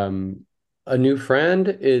is a new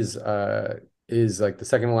friend is like the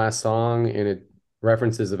second to last song, and it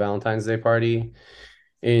references the Valentine's Day party,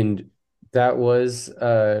 and that was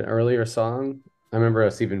an earlier song. I remember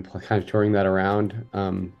us even kind of touring that around,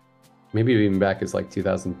 maybe even back as like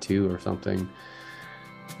 2002 or something.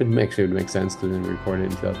 It would make sense because then we recorded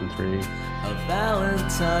it in 2003. A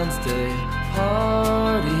Valentine's Day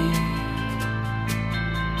party.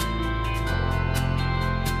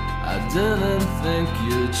 I didn't think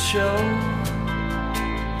you'd show.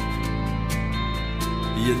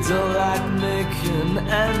 You don't like making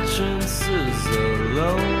entrances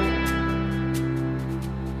alone.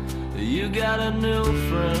 You got a new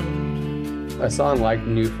friend. A song like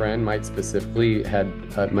 "New Friend" might specifically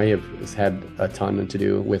may have had a ton to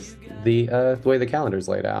do with the way the calendar's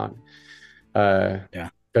laid out. Yeah.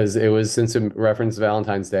 Because it was, since it referenced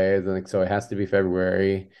Valentine's Day, then like, so it has to be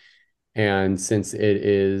February, and since it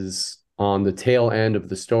is on the tail end of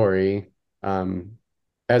the story,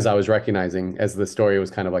 as I was recognizing as the story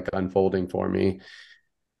was kind of like unfolding for me,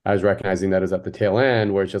 I was recognizing that as at the tail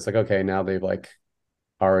end, where it's just like, okay, now they've like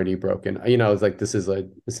already broken. You know, it's like this is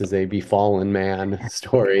a befallen man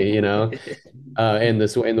story, you know. And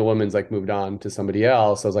the woman's like moved on to somebody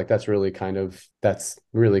else. I was like, that's really kind of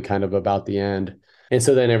about the end. And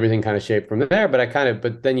so then everything kind of shaped from there.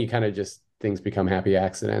 But then you kind of just, things become happy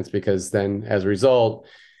accidents, because then as a result,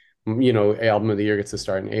 you know, album of the year gets to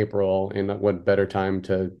start in April, and what better time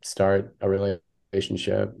to start a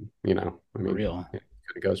relationship, you know? I For mean, real. it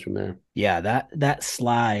kind of goes from there. Yeah, that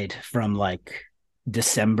slide from like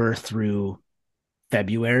December through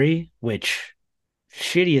February, which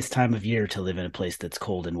shittiest time of year to live in a place that's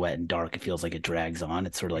cold and wet and dark. It feels like it drags on.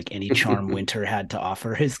 It's sort of like any charm winter had to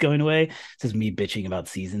offer is going away. This is me bitching about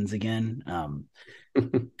seasons again.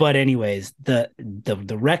 But anyways, the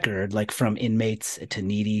record, like from Inmates to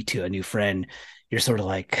Needy to A New Friend, you're sort of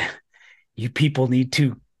like, you people need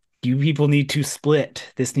to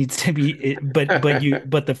split. This needs to be but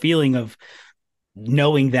the feeling of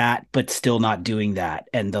knowing that but still not doing that,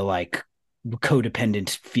 and the like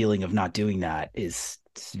codependent feeling of not doing that is,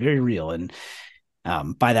 it's very real. And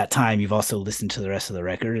by that time you've also listened to the rest of the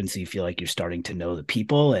record, and so you feel like you're starting to know the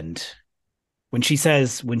people. And when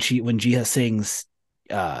Jiha sings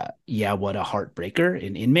yeah, what a heartbreaker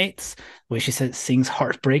in Inmates, the way she sings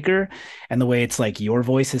heartbreaker, and the way it's like your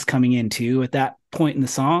voice is coming in too at that point in the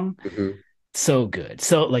song, Mhm. so good.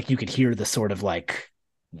 So like you could hear the sort of like,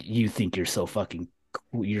 you think you're so fucking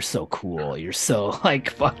you're so cool, you're so like,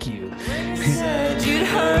 fuck you. Said you'd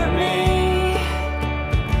hurt me.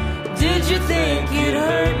 Did you think you'd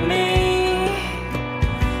hurt me?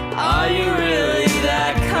 Are you really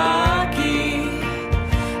that cocky?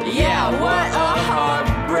 Yeah, what a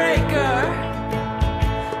heartbreaker.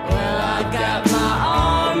 Well, I got my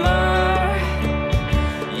armor.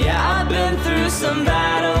 Yeah, I've been through some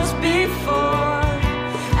battles before.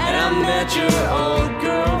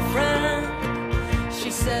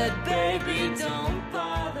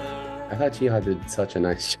 thought Jiha did such a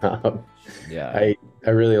nice job. Yeah. I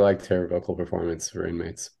really liked her vocal performance for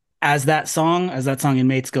Inmates. As that song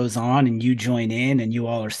Inmates goes on and you join in and you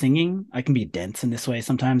all are singing, I can be dense in this way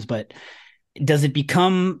sometimes, but does it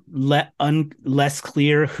become less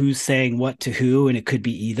clear who's saying what to who? And it could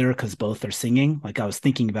be either because both are singing. Like I was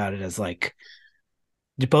thinking about it as like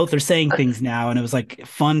both are saying things now, and it was like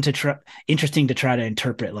fun to try, interesting to try to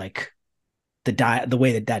interpret like the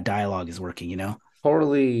way that that dialogue is working. You know?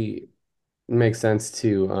 Totally makes sense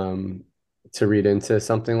to read into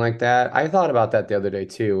something like that. I thought about that the other day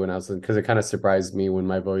too when I was because it kind of surprised me when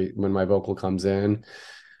my vocal comes in.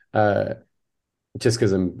 Uh just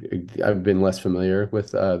because I've been less familiar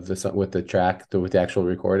with with the track with the actual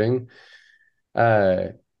recording. Uh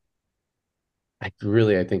I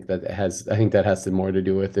think that has more to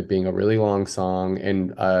do with it being a really long song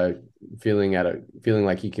and feeling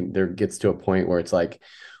like he can there gets to a point where it's like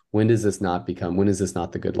when is this not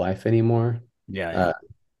the good life anymore? Yeah, yeah. Uh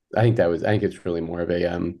I think it's really more of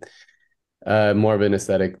an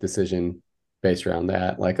aesthetic decision based around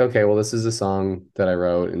that. Like, okay, well, this is a song that I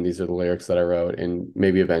wrote, and these are the lyrics that I wrote, and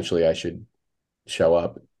maybe eventually I should show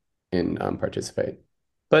up and participate.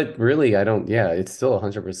 But really, I don't. Yeah, it's still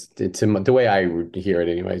 100%. The way I would hear it,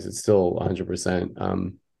 anyways, it's still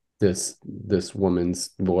 100% this woman's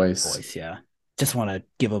voice. Voice, yeah. Just want to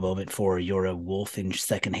give a moment for "You're a wolf in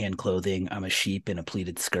secondhand clothing. I'm a sheep in a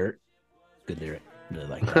pleated skirt." Good lyric. Really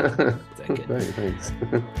like that. Is that good? Thanks.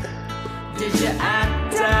 Did you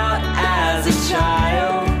act out as a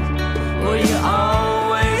child? Were you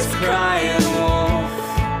always crying wolf?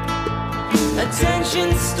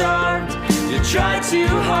 Attention starved, you try too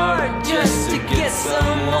hard just to get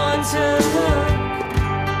someone to look.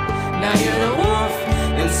 Now you're the wolf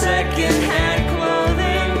in second-hand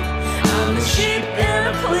clothing. I'm the sheep in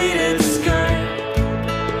a pleated skirt.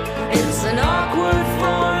 It's an awkward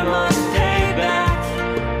form of payback,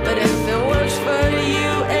 but if it works for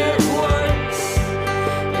you, it works.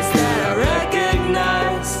 It's that I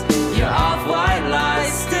recognize your off-white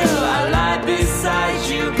lies. Still, I lie beside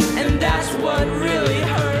you, and that's what really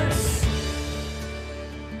hurts.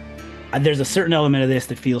 There's a certain element of this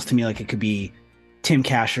that feels to me like it could be Tim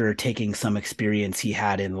Kasher taking some experience he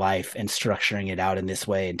had in life and structuring it out in this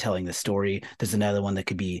way and telling the story. There's another one that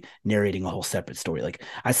could be narrating a whole separate story. Like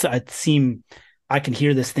I can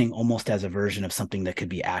hear this thing almost as a version of something that could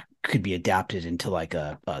be adapted into like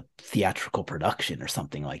a theatrical production or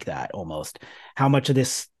something like that almost. How much of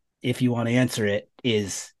this, if you want to answer it,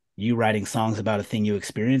 is you writing songs about a thing you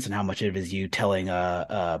experience, and how much of it is you telling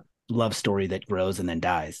a love story that grows and then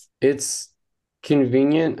dies? It's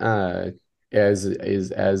convenient, as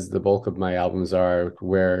the bulk of my albums are,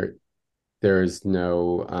 where there's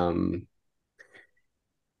no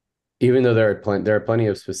even though there are plenty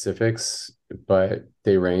of specifics, but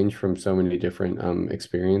they range from so many different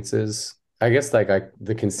experiences. I guess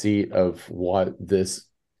the conceit of what this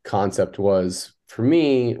concept was for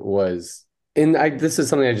me was, and I this is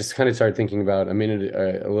something I just kind of started thinking about a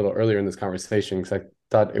little earlier in this conversation because I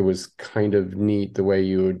thought it was kind of neat the way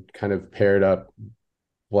you would kind of paired up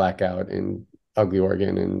Blackout and Ugly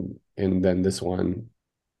Organ and then this one,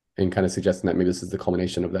 and kind of suggesting that maybe this is the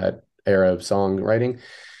culmination of that era of songwriting.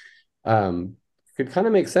 Could kind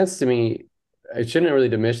of make sense to me. It shouldn't really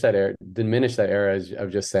diminish that era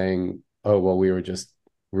of just saying, oh, well, we were just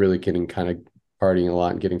really getting kind of partying a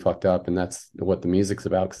lot and getting fucked up, and that's what the music's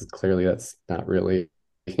about, because clearly that's not really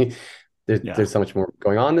there's so much more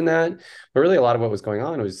going on than that. But really a lot of what was going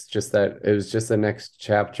on was just that it was just the next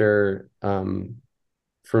chapter,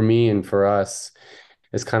 for me and for us.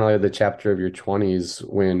 It's kind of like the chapter of your 20s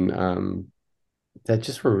when that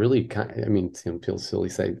just were really I mean, it feels silly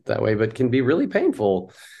to say it that way, but can be really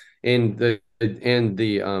painful. And the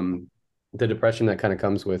depression that kind of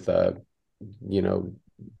comes with you know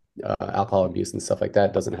alcohol abuse and stuff like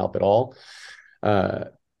that doesn't help at all.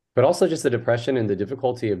 But also just the depression and the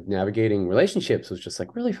difficulty of navigating relationships was just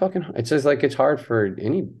like really fucking it's just like it's hard for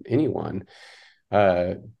anyone.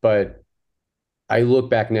 But I look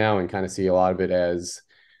back now and kind of see a lot of it as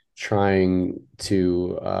trying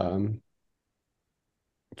to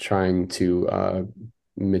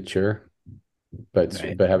mature, but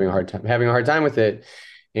having a hard time with it.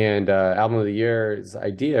 And album of the year's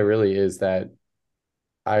idea really is that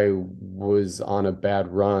I was on a bad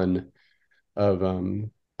run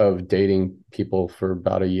of dating people for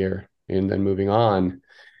about a year and then moving on,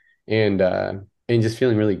 and just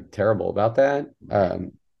feeling really terrible about that.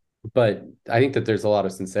 But I think that there's a lot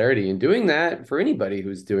of sincerity in doing that for anybody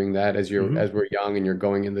who's doing that as Mm-hmm. as we're young and you're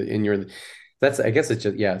going in your That's, I guess it's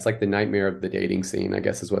just, yeah, it's like the nightmare of the dating scene, I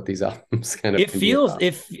guess is what these albums kind of It can be feels about.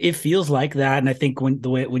 if it feels like that, and I think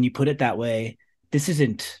when you put it that way, this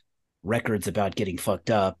isn't records about getting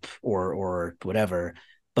fucked up or whatever,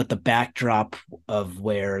 but the backdrop of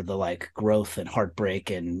where the like growth and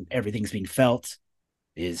heartbreak and everything's being felt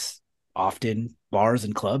is often bars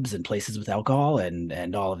and clubs and places with alcohol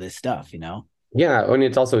and all of this stuff, you know? Yeah, and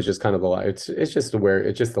it's also just kind of the life. It's just where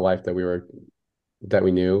it's just the life that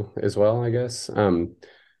we knew as well, I guess.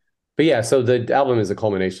 But yeah, so the album is a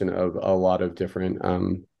culmination of a lot of different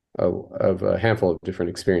of a handful of different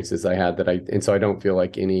experiences I had and so I don't feel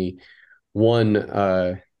like any one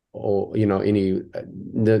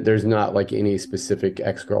there's not like any specific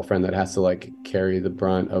ex-girlfriend that has to like carry the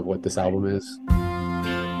brunt of what this Right. album is.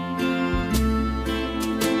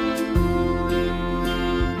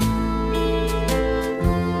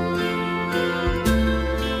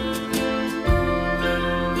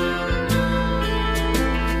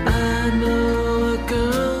 I know a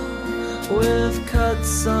girl with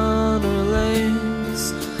cuts on her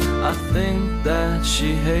legs. I think that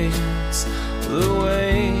she hates the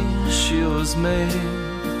way she was made,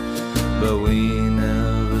 but we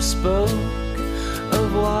never spoke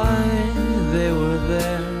of why they were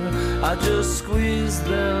there. I just squeezed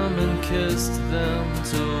them and kissed them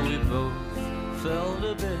till we both felt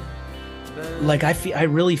a bit better. Like I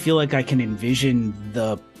really feel like I can envision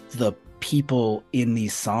the people in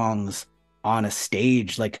these songs on a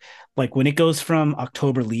stage, like when it goes from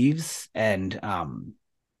October Leaves and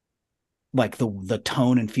like the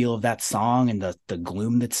tone and feel of that song and the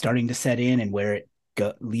gloom that's starting to set in and where it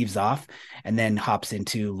leaves off and then hops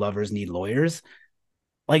into Lovers Need Lawyers,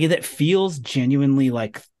 like that feels genuinely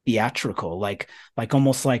like theatrical, like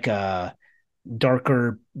almost like a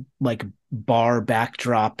darker like bar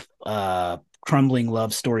backdrop crumbling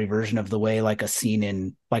love story version of the way like a scene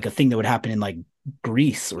in like a thing that would happen in like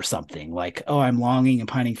Greece or something, like, oh, I'm longing and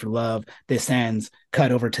pining for love, this ends,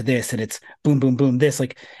 cut over to this, and it's boom boom boom this,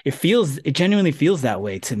 like it genuinely feels that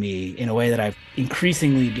way to me in a way that I've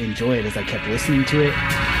increasingly enjoyed as I kept listening to it.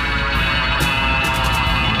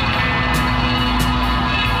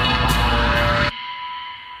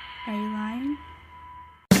 Are you lying?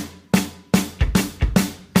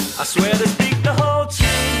 I swear to speak the whole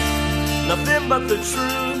truth, nothing but the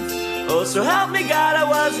truth. Oh, so help me God, I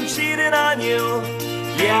wasn't cheating on you.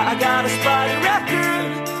 Yeah, I got a spotty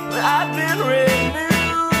record, but I've been renewed.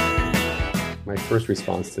 My first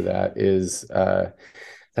response to that is that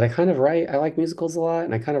I like musicals a lot,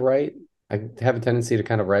 and I have a tendency to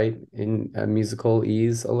kind of write in musical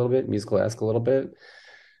ease a little bit, musical-esque a little bit.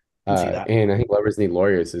 I can see that. And I think Lovers Need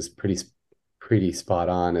Lawyers is pretty spot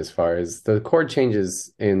on as far as the chord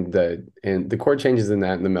changes and the chord changes in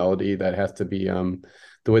that and the melody that has to be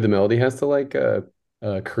the way the melody has to like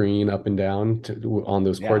careen up and down on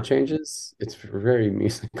those Yeah. chord changes. It's very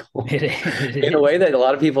musical it in a is. way that a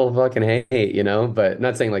lot of people fucking hate, but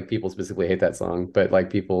not saying like people specifically hate that song, but like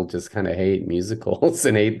people just kind of hate musicals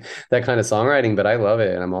and hate that kind of songwriting. But I love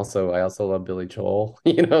it. And I also love Billy Joel,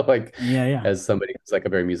 like Yeah, yeah. as somebody who's like a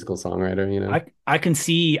very musical songwriter.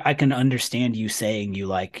 I can understand you saying you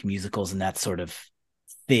like musicals and that sort of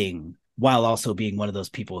thing while also being one of those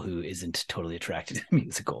people who isn't totally attracted to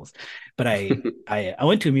musicals. But I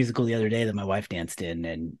went to a musical the other day that my wife danced in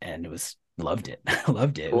and it was loved it. I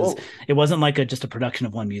loved it. Cool. It wasn't like just a production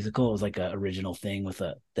of one musical. It was like an original thing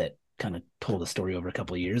that kind of told a story over a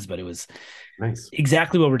couple of years, but it was Nice.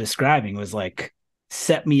 exactly what we're describing. It was like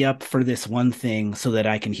set me up for this one thing so that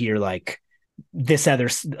I can hear like this other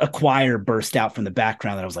a choir burst out from the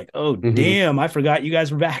background that I was like, oh Mhm. damn, I forgot you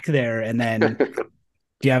guys were back there. And then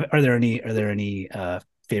are there any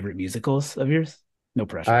favorite musicals of yours? No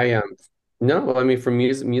pressure. I no, I mean for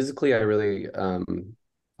musically, I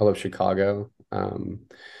love Chicago.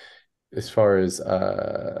 As far as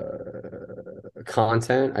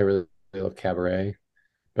content, I really love Cabaret. Yeah,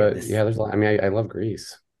 But yeah, there's a lot. I mean, I love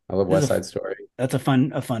Grease. I love this West is Side Story. that's a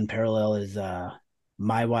fun parallel is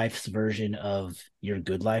my wife's version of your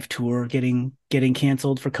Good Life tour getting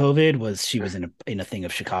canceled for COVID was she was in a thing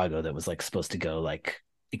of Chicago that was like supposed to go like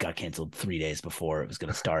it got canceled 3 days before it was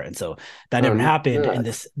going to start, and so that Oh, never happened. And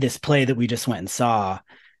nuts. this play that we just went and saw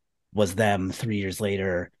was them 3 years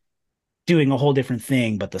later doing a whole different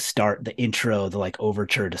thing, but the intro, the like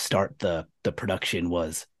overture to start the production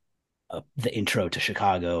was the intro to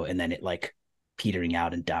Chicago, and then it like petering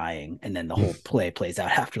out and dying, and then the whole play plays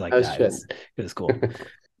out after like Oh that. shit. It was cool.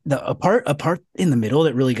 A part in the middle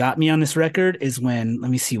that really got me on this record is when let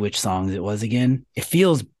me see which songs it was again. It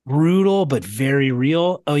feels brutal but very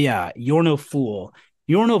real. Oh yeah, You're No Fool.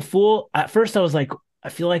 You're No Fool. At first I was like, I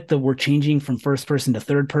feel like we're changing from first person to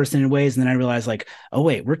third person in ways, and then I realized like, oh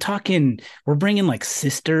wait, we're bringing like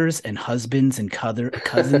sisters and husbands and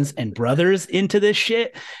cousins and brothers into this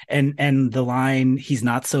shit, and the line "he's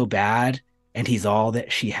not so bad and he's all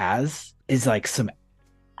that she has" is like some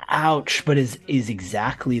ouch, but is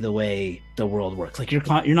exactly the way the world works. Like you're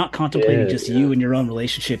not contemplating Yeah, just yeah. you and your own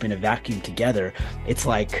relationship in a vacuum together. It's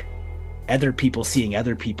like other people seeing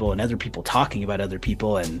other people and other people talking about other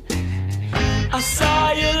people and I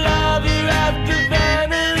saw your lover at the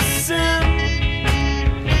venison,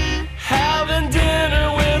 having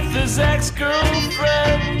dinner with his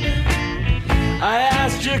ex-girlfriend. I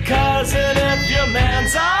asked your cousin if your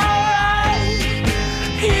man's alright.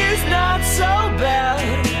 He's not so bad,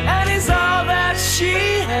 and he's all that she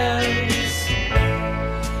has.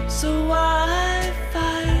 So why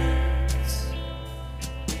fight?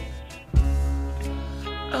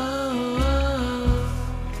 Oh,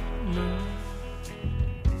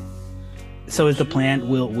 no. so is the plan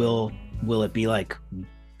will it be like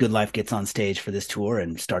Good Life gets on stage for this tour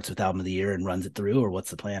and starts with album of the year and runs it through, or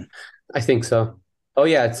what's the plan? I think so. Oh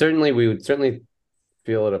yeah, certainly we would certainly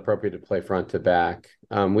feel it appropriate to play front to back.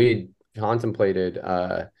 We contemplated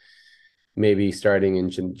maybe starting in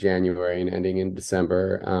January and ending in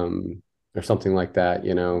December, or something like that,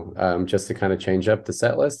 just to kind of change up the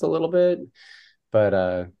set list a little bit. But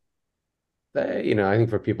I think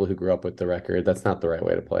for people who grew up with the record, that's not the right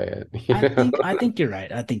way to play it. I think you're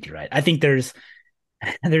right. I think there's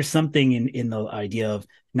something in the idea of,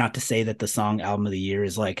 not to say that the song album of the year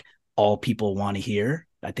is like all people want to hear.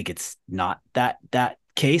 I think it's not that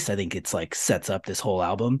case. I think it's like sets up this whole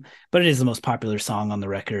album, but it is the most popular song on the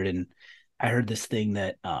record. And I heard this thing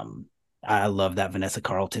that I love that Vanessa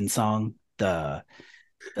Carlton song, the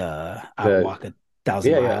I will The walk a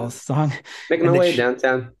thousand Yeah, yeah. miles song. Making And my then way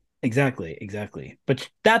downtown. exactly. But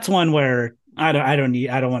that's one where I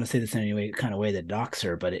don't want to say this in any way kind of way that docks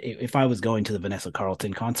her, but if I was going to the Vanessa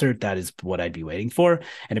Carlton concert, that is what I'd be waiting for.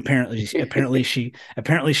 And apparently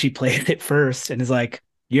she played it first and is like,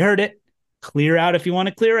 you heard it, clear out if you want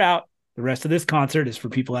to clear out. The rest of this concert is for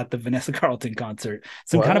people at the Vanessa Carlton concert.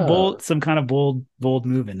 Wow. Some kind of bold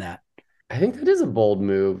move in that. I think that is a bold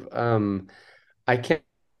move. I can't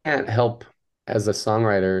help as a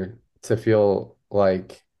songwriter to feel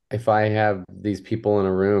like if I have these people in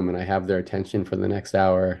a room and I have their attention for the next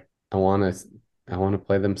hour, I want to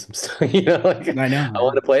play them some stuff, like I know, I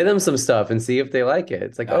want to play them some stuff and see if they like it.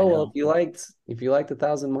 It's like, I oh, well, know. if you liked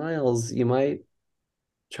 1,000 miles, you might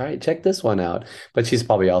check this one out. But she's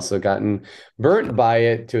probably also gotten burnt by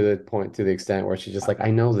it to the extent where she's just like,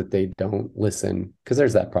 I know that they don't listen, because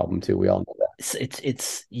there's that problem too. We all know that.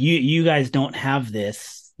 It's you guys don't have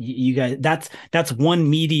this. You guys, that's one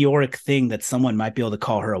meteoric thing that someone might be able to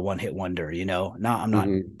call her a one-hit wonder. No, I'm not.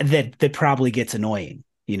 Hmm. That probably gets annoying.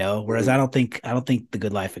 Whereas Hmm. I don't think the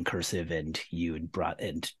Good Life and Cursive and you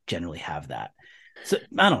and generally have that. So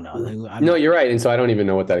I don't know. No, you're right. And so I don't even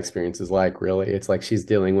know what that experience is like, really. It's like she's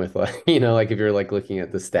dealing with like, like if you're like looking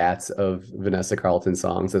at the stats of Vanessa Carlton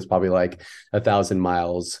songs, it's probably like 1,000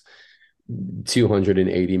 miles,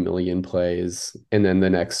 280 million plays. And then the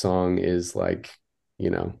next song is like, you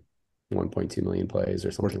know, 1.2 million plays or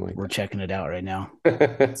we're something like we're checking it out right now.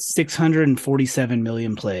 that. 647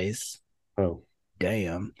 million plays. Oh,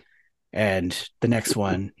 Damn. And the next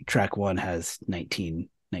one, track one, has 19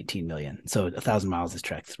 million. So 1,000 miles is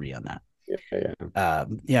track three on that. yeah, yeah.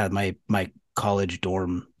 Yeah, my college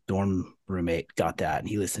dorm roommate got that, and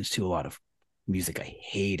he listens to a lot of music I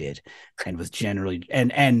hated, and was generally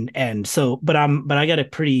and so, but I got a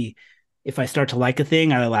pretty. If I start to like a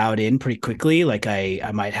thing, I allow it in pretty quickly. Like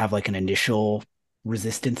I might have like an initial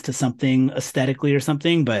resistance to something aesthetically or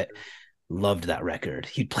something, but loved that record.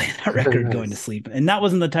 He'd play that record going to Nice. sleep. And that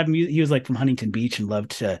wasn't the type of music. He was like from Huntington Beach and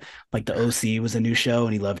loved to, like, the OC was a new show,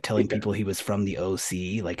 and he loved telling Yeah. people he was from the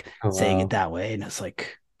OC, like Oh, saying it wow. that way. And it's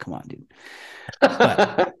like, come on, dude.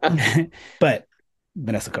 But but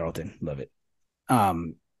Vanessa Carlton, love it.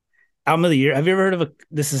 Um Album of the year. Have you ever heard of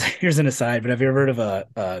this is here's an aside, but have you ever heard of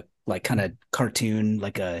a like kind of cartoon,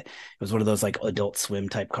 like it was one of those like Adult Swim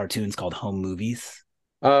type cartoons called Home Movies?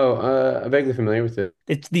 Oh, I'm vaguely familiar with it.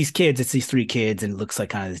 It's these three kids, and it looks like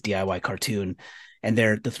kind of this DIY cartoon, and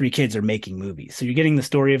the three kids are making movies. So you're getting the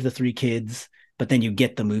story of the three kids, but then you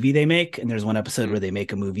get the movie they make. And there's one episode Mhm. where they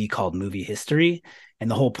make a movie called Movie History, and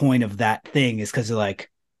the whole point of that thing is because they're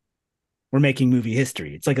like, we're making movie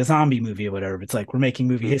history. It's like a zombie movie or whatever, but it's like we're making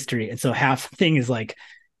movie Mhm. history. And so half the thing is like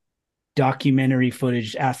documentary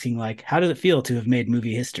footage asking like, how does it feel to have made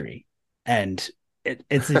movie history? And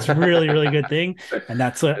it's really really good thing. And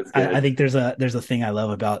that's what That's I good. think. There's a thing I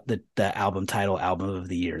love about the album title, album of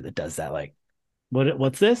the year, that does that. Like,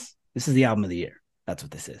 What's this? This is the album of the year. That's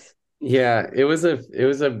what this is. Yeah, it was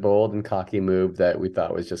a bold and cocky move that we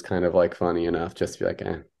thought was just kind of like funny enough, just to be like,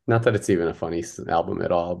 eh. Not that it's even a funny album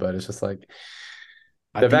at all, but it's just like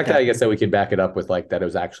I the think fact that that I guess that we could back it up with like that it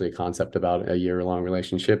was actually a concept about a year-long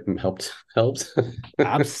relationship and helped.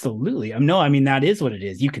 absolutely. No, I mean that is what it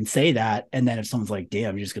is. You can say that, and then if someone's like,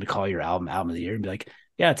 "Damn, you're just gonna call your album of the year," and be like,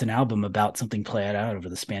 "Yeah, it's an album about something played out over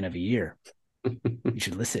the span of a year. You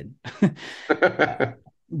should listen."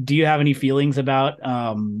 Do you have any feelings about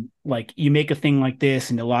like you make a thing like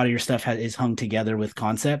this and a lot of your stuff is hung together with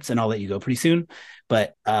concepts, and I'll let you go pretty soon,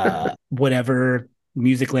 but whatever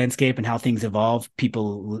music landscape and how things evolve,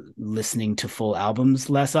 people listening to full albums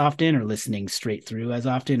less often or listening straight through as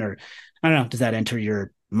often, or I don't know, does that enter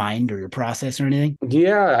your mind or your process or anything?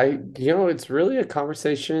 Yeah, it's really a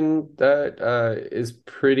conversation that is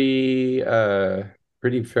pretty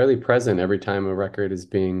fairly present every time a record is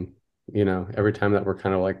being, every time that we're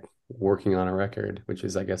kind of like working on a record, which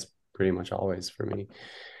is I guess pretty much always for me.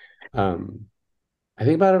 Um, I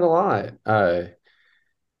think about it a lot.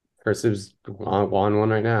 Cursive's on one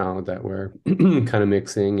right now that we're kind of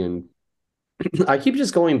mixing, and I keep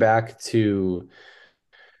just going back to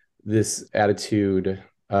this attitude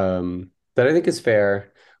that I think is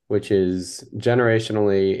fair, which is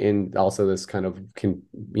generationally, and also this kind of can,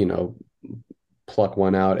 you know, pluck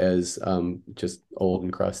one out as just old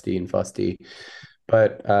and crusty and fusty.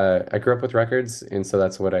 But I grew up with records, and so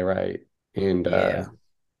that's what I write. And Yeah.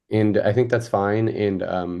 and I think that's fine.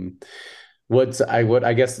 And what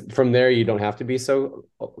I guess from there you don't have to be so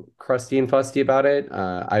crusty and fusty about it.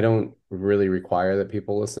 I don't really require that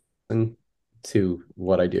people listen to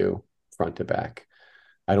what I do front to back.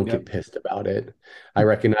 I don't Yep. get pissed about it. I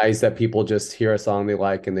recognize that people just hear a song they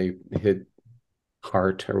like and they hit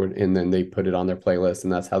heart and then they put it on their playlist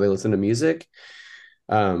and that's how they listen to music.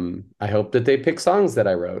 I hope that they pick songs that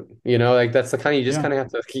I wrote. Like that's the kind of you just Yeah. kind of have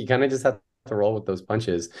to you kind of just have to roll with those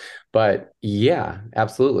punches. But yeah,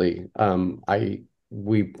 absolutely.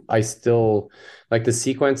 I still like the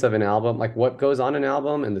sequence of an album, like what goes on an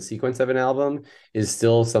album and the sequence of an album is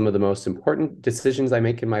still some of the most important decisions I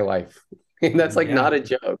make in my life. And that's like Yeah. not a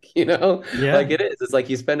joke. Like Yeah. it is. It's like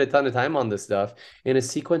you spend a ton of time on this stuff, and a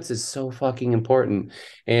sequence is so fucking important.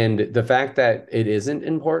 And the fact that it isn't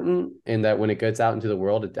important and that when it gets out into the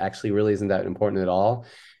world, it actually really isn't that important at all,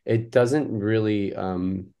 it doesn't really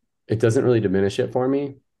diminish it for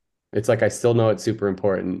me. It's like I still know it's super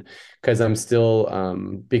important because I'm still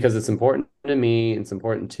because it's important to me, it's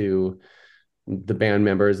important to the band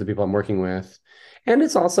members, the people I'm working with. And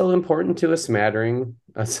it's also important to a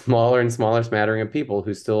smaller and smaller smattering of people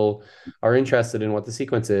who still are interested in what the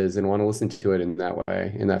sequence is and want to listen to it in that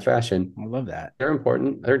way, in that fashion. I love that. They're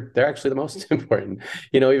important. They're actually the most important.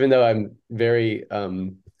 Even though I'm very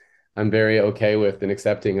okay with and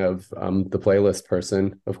accepting of the playlist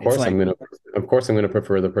person. It's like Of course I'm gonna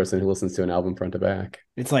prefer the person who listens to an album front to back.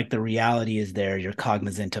 it's like the reality is there. You're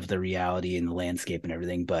cognizant of the reality and the landscape and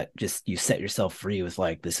everything, but just you set yourself free with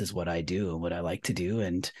like, this is what I do and what I like to do.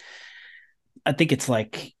 And I think it's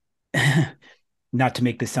like, not to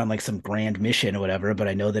make this sound like some grand mission or whatever, but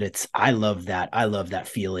I know that I love that. I love that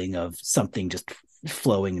feeling of something just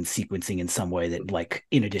flowing and sequencing in some way that, like,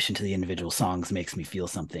 in addition to the individual songs, makes me feel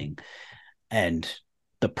something. And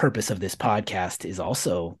the purpose of this podcast is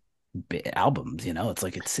also albums, it's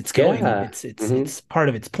like it's going Yeah. Hmm. it's part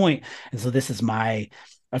of its point. And so this is I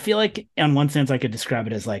feel like in one sense I could describe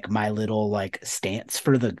it as like my little like stance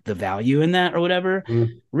for the value in that or whatever.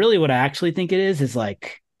 Really what I actually think it is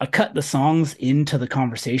like I cut the songs into the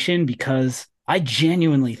conversation because I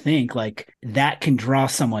genuinely think like that can draw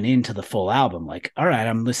someone into the full album. Like, all right,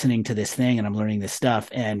 I'm listening to this thing and I'm learning this stuff,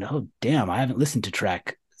 and oh damn, I haven't listened to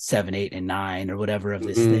track 7, 8, and 9 or whatever of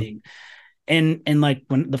this Hmm. thing. And like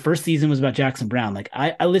when the first season was about Jackson Brown, like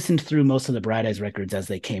I listened through most of the Bright Eyes records as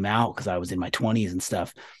they came out because I was in my 20s and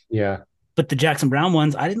stuff. Yeah. But the Jackson Brown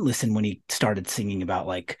ones, I didn't listen when he started singing about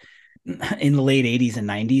like in the late 80s and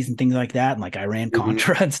 90s and things like that, and like Iran Hmm.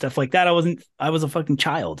 Contra and stuff like that. I was a fucking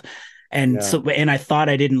child. And Yeah. so and I thought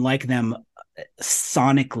I didn't like them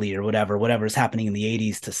sonically or whatever's happening in the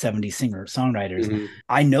 80s to 70s singer songwriters. Hmm.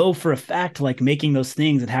 I know for a fact like making those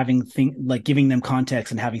things and having like giving them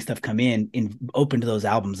context and having stuff come in opened those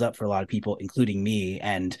albums up for a lot of people, including me.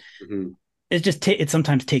 And Hmm. it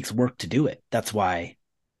sometimes takes work to do it. That's why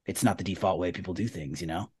it's not the default way people do things.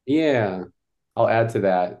 Yeah. I'll add to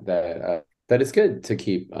that it's good to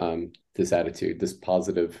keep this attitude, this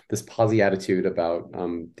posy attitude about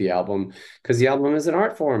the album, because the album is an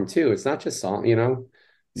art form too. It's not just song. Yeah.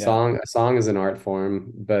 A song is an art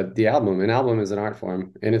form, but an album is an art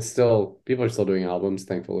form, and it's still people are still doing albums,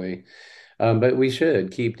 thankfully. But we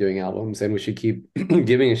should keep doing albums and we should keep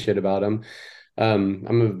giving a shit about them.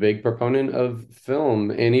 I'm a big proponent of film,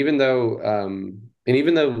 and even though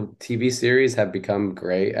TV series have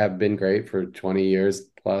been great for 20 years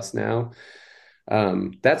plus now,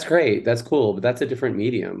 that's great, that's cool, but that's a different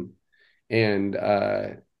medium. And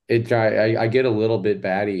I get a little bit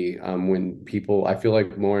batty when people, I feel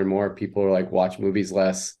like more and more people are like watch movies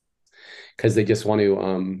less because they just want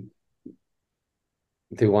to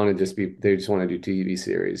do TV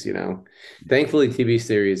series, you know. Thankfully, TV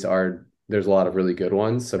series are there's a lot of really good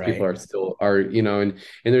ones, so people Right. are still are, you know, and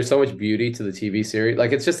there's so much beauty to the TV series.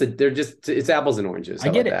 Like it's just it's apples and oranges. I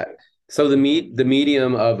How get about it. that? So the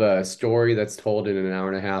medium of a story that's told in an hour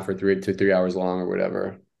and a half or 3 to 3 hours long or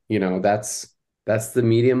whatever, you know, that's the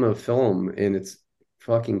medium of film, and it's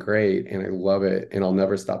fucking great, and I love it, and I'll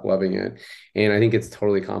never stop loving it. And I think it's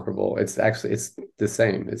totally comparable. It's the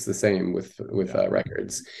same. It's the same with Yeah.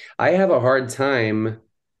 records. I have a hard time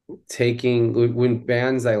taking when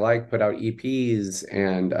bands I like put out EPs,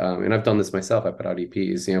 and I've done this myself. I put out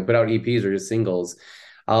EPs, you know, put out EPs or just singles.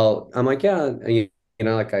 I'm like, yeah, you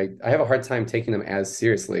know, like I have a hard time taking them as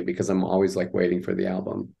seriously because I'm always like waiting for the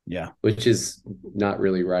album, Yeah. which is not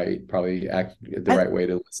really right, probably the I right way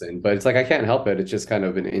to listen. But it's like I can't help it. It's just kind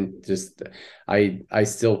of just I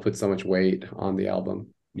still put so much weight on the album.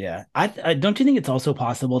 yeah. I don't you think it's also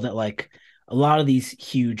possible that like a lot of these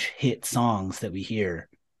huge hit songs that we hear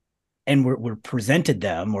and we're presented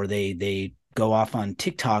them or they go off on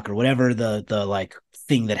TikTok or whatever the like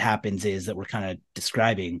thing that happens is that we're kind of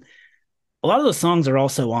describing. A lot of those songs are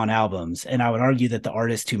also on albums, and I would argue that the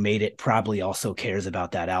artist who made it probably also cares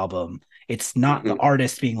about that album. It's not the Mhm.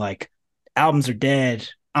 artist being like, albums are dead.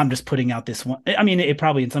 I'm just putting out this one. I mean, it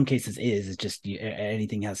probably in some cases is. It's just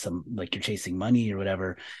anything has some like you're chasing money or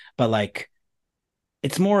whatever. But like,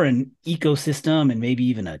 it's more an ecosystem and maybe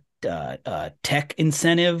even a tech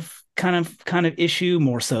incentive kind of issue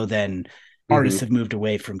more so than artists Mhm. have moved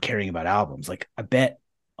away from caring about albums. Like, I bet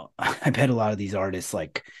a lot of these artists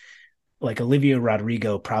like Olivia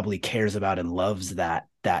Rodrigo probably cares about and loves that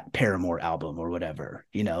Paramore album or whatever,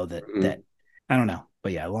 you know, that Mhm. I don't know.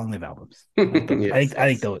 But yeah, long live albums. Yes, I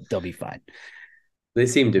think yes. they'll be fine. They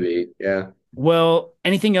seem to be. Yeah. Well,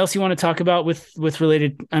 anything else you want to talk about with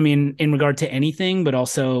related, I mean, in regard to anything, but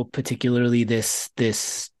also particularly this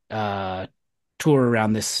tour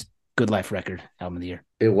around this Good Life record album of the year.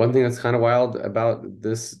 One thing that's kind of wild about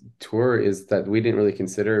this tour is that we didn't really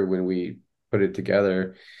consider when we put it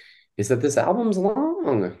together is that this album's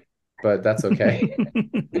long, but that's okay.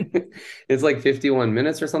 It's like 51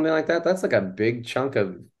 minutes or something like that. That's like a big chunk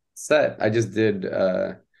of set. I just did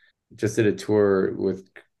a tour with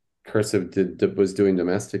was doing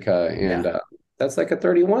Domestica, and Yeah. that's like a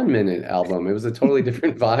 31-minute album. It was a totally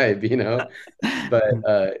different vibe, you know.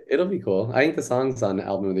 But it'll be cool. I think the songs on the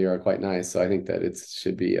album of the year are quite nice, so I think that it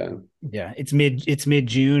should be. Yeah, it's mid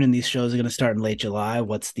June and these shows are going to start in late July.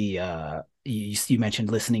 What's the you mentioned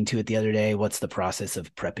listening to it the other day. What's the process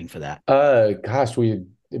of prepping for that? Gosh, we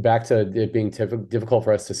back to it being difficult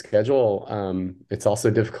for us to schedule. It's also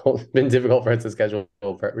been difficult for us to schedule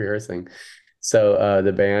rehearsing. So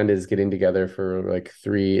the band is getting together for like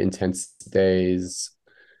 3 intense days,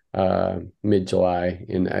 mid-July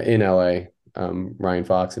in LA. Ryan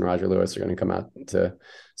Fox and Roger Lewis are going to come out to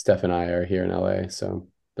Steph and I are here in LA, so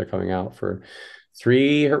they're coming out for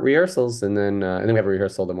 3 rehearsals, and then we have a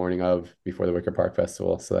rehearsal the morning of before the Wicker Park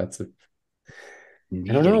Festival. So I You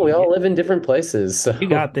don't get know. We it. all live in different places, so You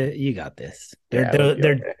got this. yeah, we'll be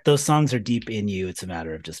They're okay. those songs are deep in you. It's a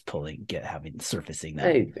matter of just having surfacing them.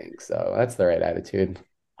 I think so. That's the right attitude.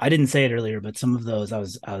 I didn't say it earlier, but some of those I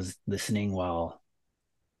was listening while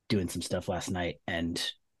doing some stuff last night, and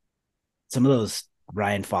some of those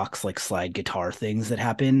Ryan Fox like slide guitar things that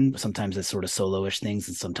happen sometimes as sort of soloish things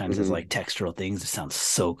and sometimes as like Mhm. textural things. It sounds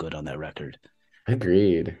so good on that record.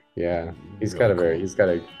 Agreed. Yeah, Really cool. he's got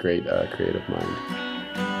a great creative mind.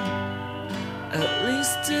 At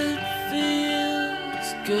least it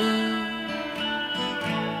feels good.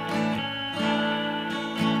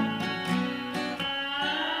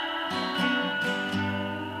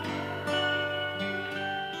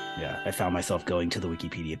 Yeah, I found myself going to the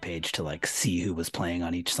Wikipedia page to like see who was playing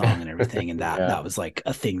on each song and everything, and that Yeah, that was like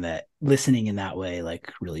a thing that listening in that way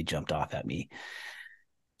like really jumped off at me.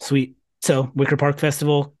 Sweet. So Wicker Park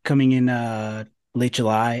Festival coming in late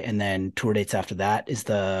July, and then tour dates after that.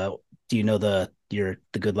 Do you know the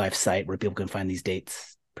Good Life site where people can find these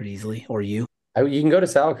dates pretty easily, or you? you can go to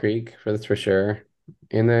Sour Creek for this for sure.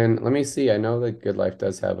 And then let me see. I know that Good Life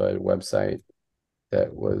does have a website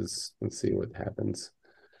that was. Let's see what happens.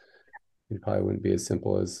 It probably wouldn't be as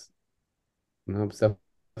simple as no stuff.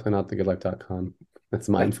 definitely not thegoodlife.com. That's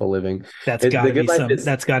mindful living. That's It, got the to be good life some. is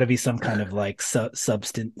That's got to be some kind of like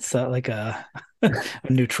substance, like a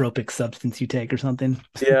nootropic substance you take or something.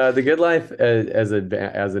 yeah, the good life as a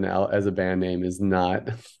band name is not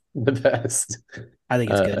the best. I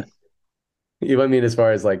think it's Uh, good. you know what I mean? As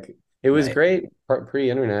far as like, it was Right. great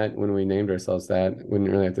pre-internet when we named ourselves that. We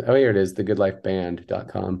didn't really have to, oh, here it is,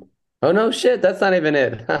 thegoodlifeband.com. Oh no, shit, that's not even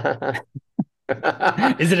it.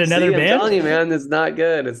 Is it another See, I'm band? telling you, man, it's not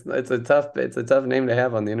good. It's a tough name to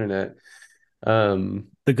have on the internet. Um,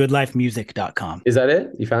 Thegoodlifemusic.com. is that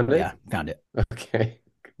it? You found Yeah, it? found it. Okay.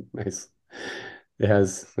 Nice. It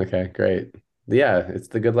has, okay, great. Yeah, it's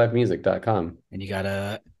thegoodlifemusic.com. And you got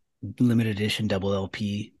a limited edition double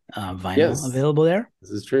LP vinyl Yes, available there.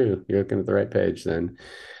 this is true. You're looking at the right page then.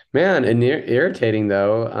 Man, and irritating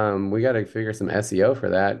though, we got to figure some SEO for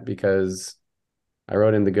that because I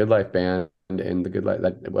wrote in the Good Life band and the Good Life,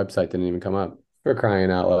 that website didn't even come up. For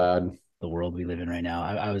crying out loud. The world we live in right now.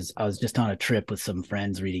 I was just on a trip with some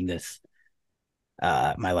friends reading this.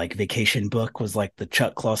 My like vacation book was like the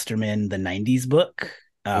Chuck Klosterman the '90s book,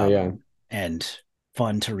 Oh yeah. and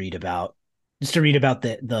fun to read about. Just to read about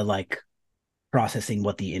the like processing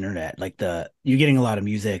what the internet, like the you're getting a lot of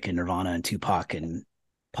music and Nirvana and Tupac and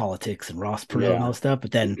politics and Ross Perot and all Yeah. that stuff,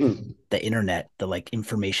 but then the internet, the like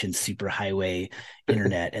information superhighway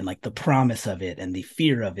internet, and like the promise of it and the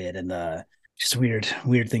fear of it and the just weird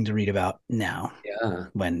thing to read about now, Yeah.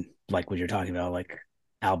 when like what you're talking about, like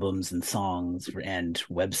albums and songs and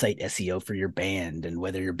website SEO for your band and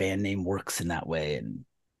whether your band name works in that way and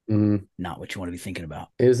Mm. not what you want to be thinking about.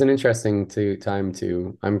 It was an interesting time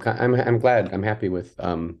to I'm glad I'm happy with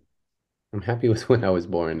when I was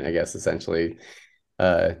born, I guess essentially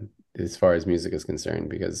uh as far as music is concerned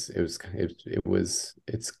because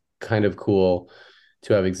it's kind of cool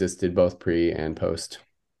to have existed both pre and post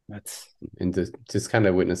That's and to just kind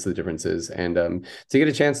of witness the differences and to get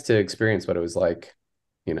a chance to experience what it was like,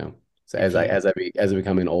 you know, so if you as I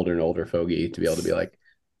become an older and older fogey to be able to be like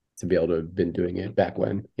to be able to have been doing it back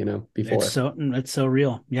when, you know, before. it's so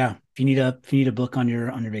real. Yeah. If you need a book on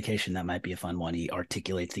your vacation, that might be a fun one. He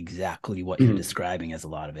articulates exactly what you're describing as a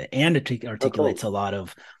lot of it. And it Oh, articulates cool. a lot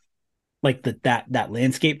of like that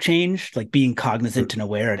landscape change, like being cognizant and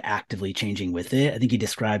aware and actively changing with it. I think he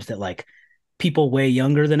describes that like people way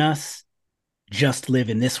younger than us just live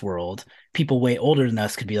in this world. People way older than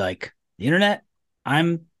us could be like, the internet,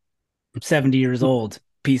 I'm 70 years old.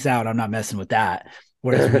 Peace out. I'm not messing with that.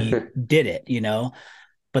 Whereas we did it, you know?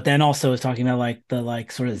 But then also is talking about like the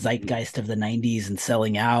like sort of zeitgeist of the 90s and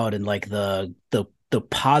selling out and like the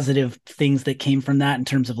positive things that came from that in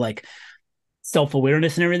terms of like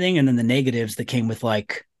self-awareness and everything, and then the negatives that came with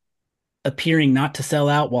like appearing not to sell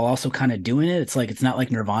out while also kind of doing it. It's like it's not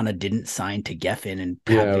like Nirvana didn't sign to Geffen and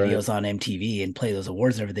have Yeah, right. videos on MTV and play those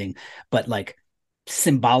awards and everything, but like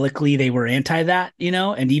symbolically they were anti that, you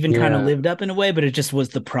know, and even kind of Yeah. lived up in a way, but it just was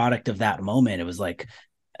the product of that moment. It was like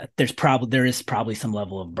there is probably some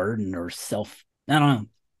level of burden or self. I don't know.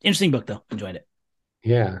 Interesting book though. Enjoyed it.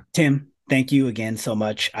 Yeah. Tim, thank you again so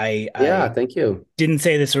much. I Yeah, thank you. didn't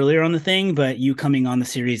say this earlier on the thing, but you coming on the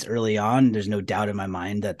series early on, there's no doubt in my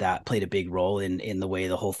mind that that played a big role in the way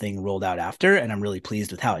the whole thing rolled out after, and I'm really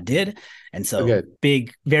pleased with how it did. And so Okay.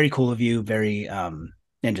 big, very cool of you, very and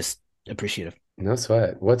just appreciative. No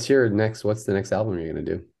sweat. What's the next album you're gonna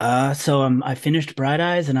do? So I finished Bright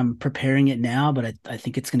Eyes and I'm preparing it now, but I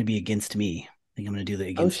think it's going to be Against Me. I think I'm going to do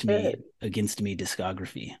the Oh shit. Against Me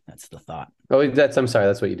discography. That's the thought. Oh, I'm sorry,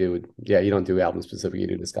 that's what you do. Yeah, you don't do album specific, you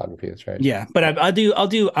do discography, that's right. Yeah, but Yeah. I'll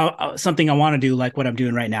do something I want to do, like what I'm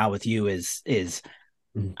doing right now with you is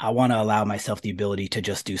Mhm. I want to allow myself the ability to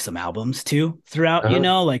just do some albums too throughout, you Uh-huh.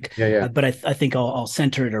 know, like, Yeah, yeah. but I think I'll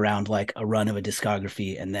center it around like a run of a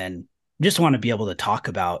discography, and then just want to be able to talk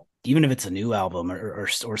about, even if it's a new album or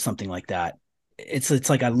something like that. It's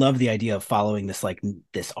like I love the idea of following this like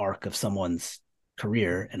this arc of someone's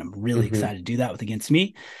career, and I'm really Hmm. excited to do that with Against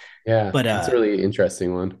Me. Yeah, But it's a really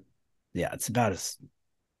interesting one. yeah, it's about as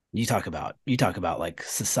you talk about like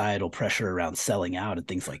societal pressure around selling out and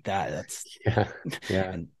things like that. That's Yeah.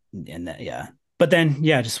 Yeah. and and that, yeah, but then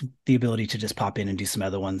yeah, just the ability to just pop in and do some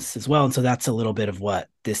other ones as well. And so that's a little bit of what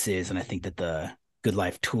this is. And I think that the Good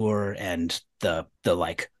Life tour and the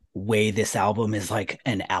like way this album is like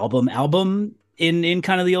an album in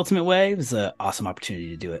kind of the ultimate way was an awesome opportunity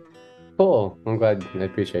to do it. Cool. I'm glad. I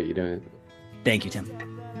appreciate you doing it. Thank you, Tim.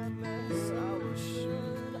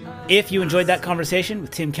 If you enjoyed that conversation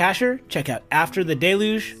with Tim Kasher, check out After the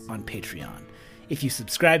Deluge on Patreon. If you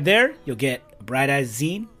subscribe there, you'll get a Bright Eyes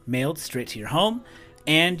zine mailed straight to your home,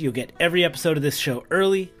 and you'll get every episode of this show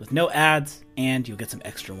early with no ads, and you'll get some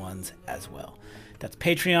extra ones as well. That's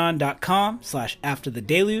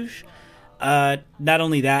patreon.com/afterthedeluge. Not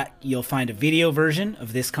only that, you'll find a video version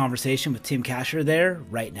of this conversation with Tim Kasher there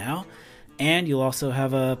right now, and you'll also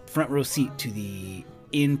have a front row seat to the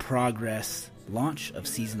in-progress launch of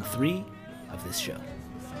Season 3 of this show.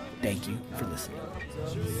 Thank you for listening.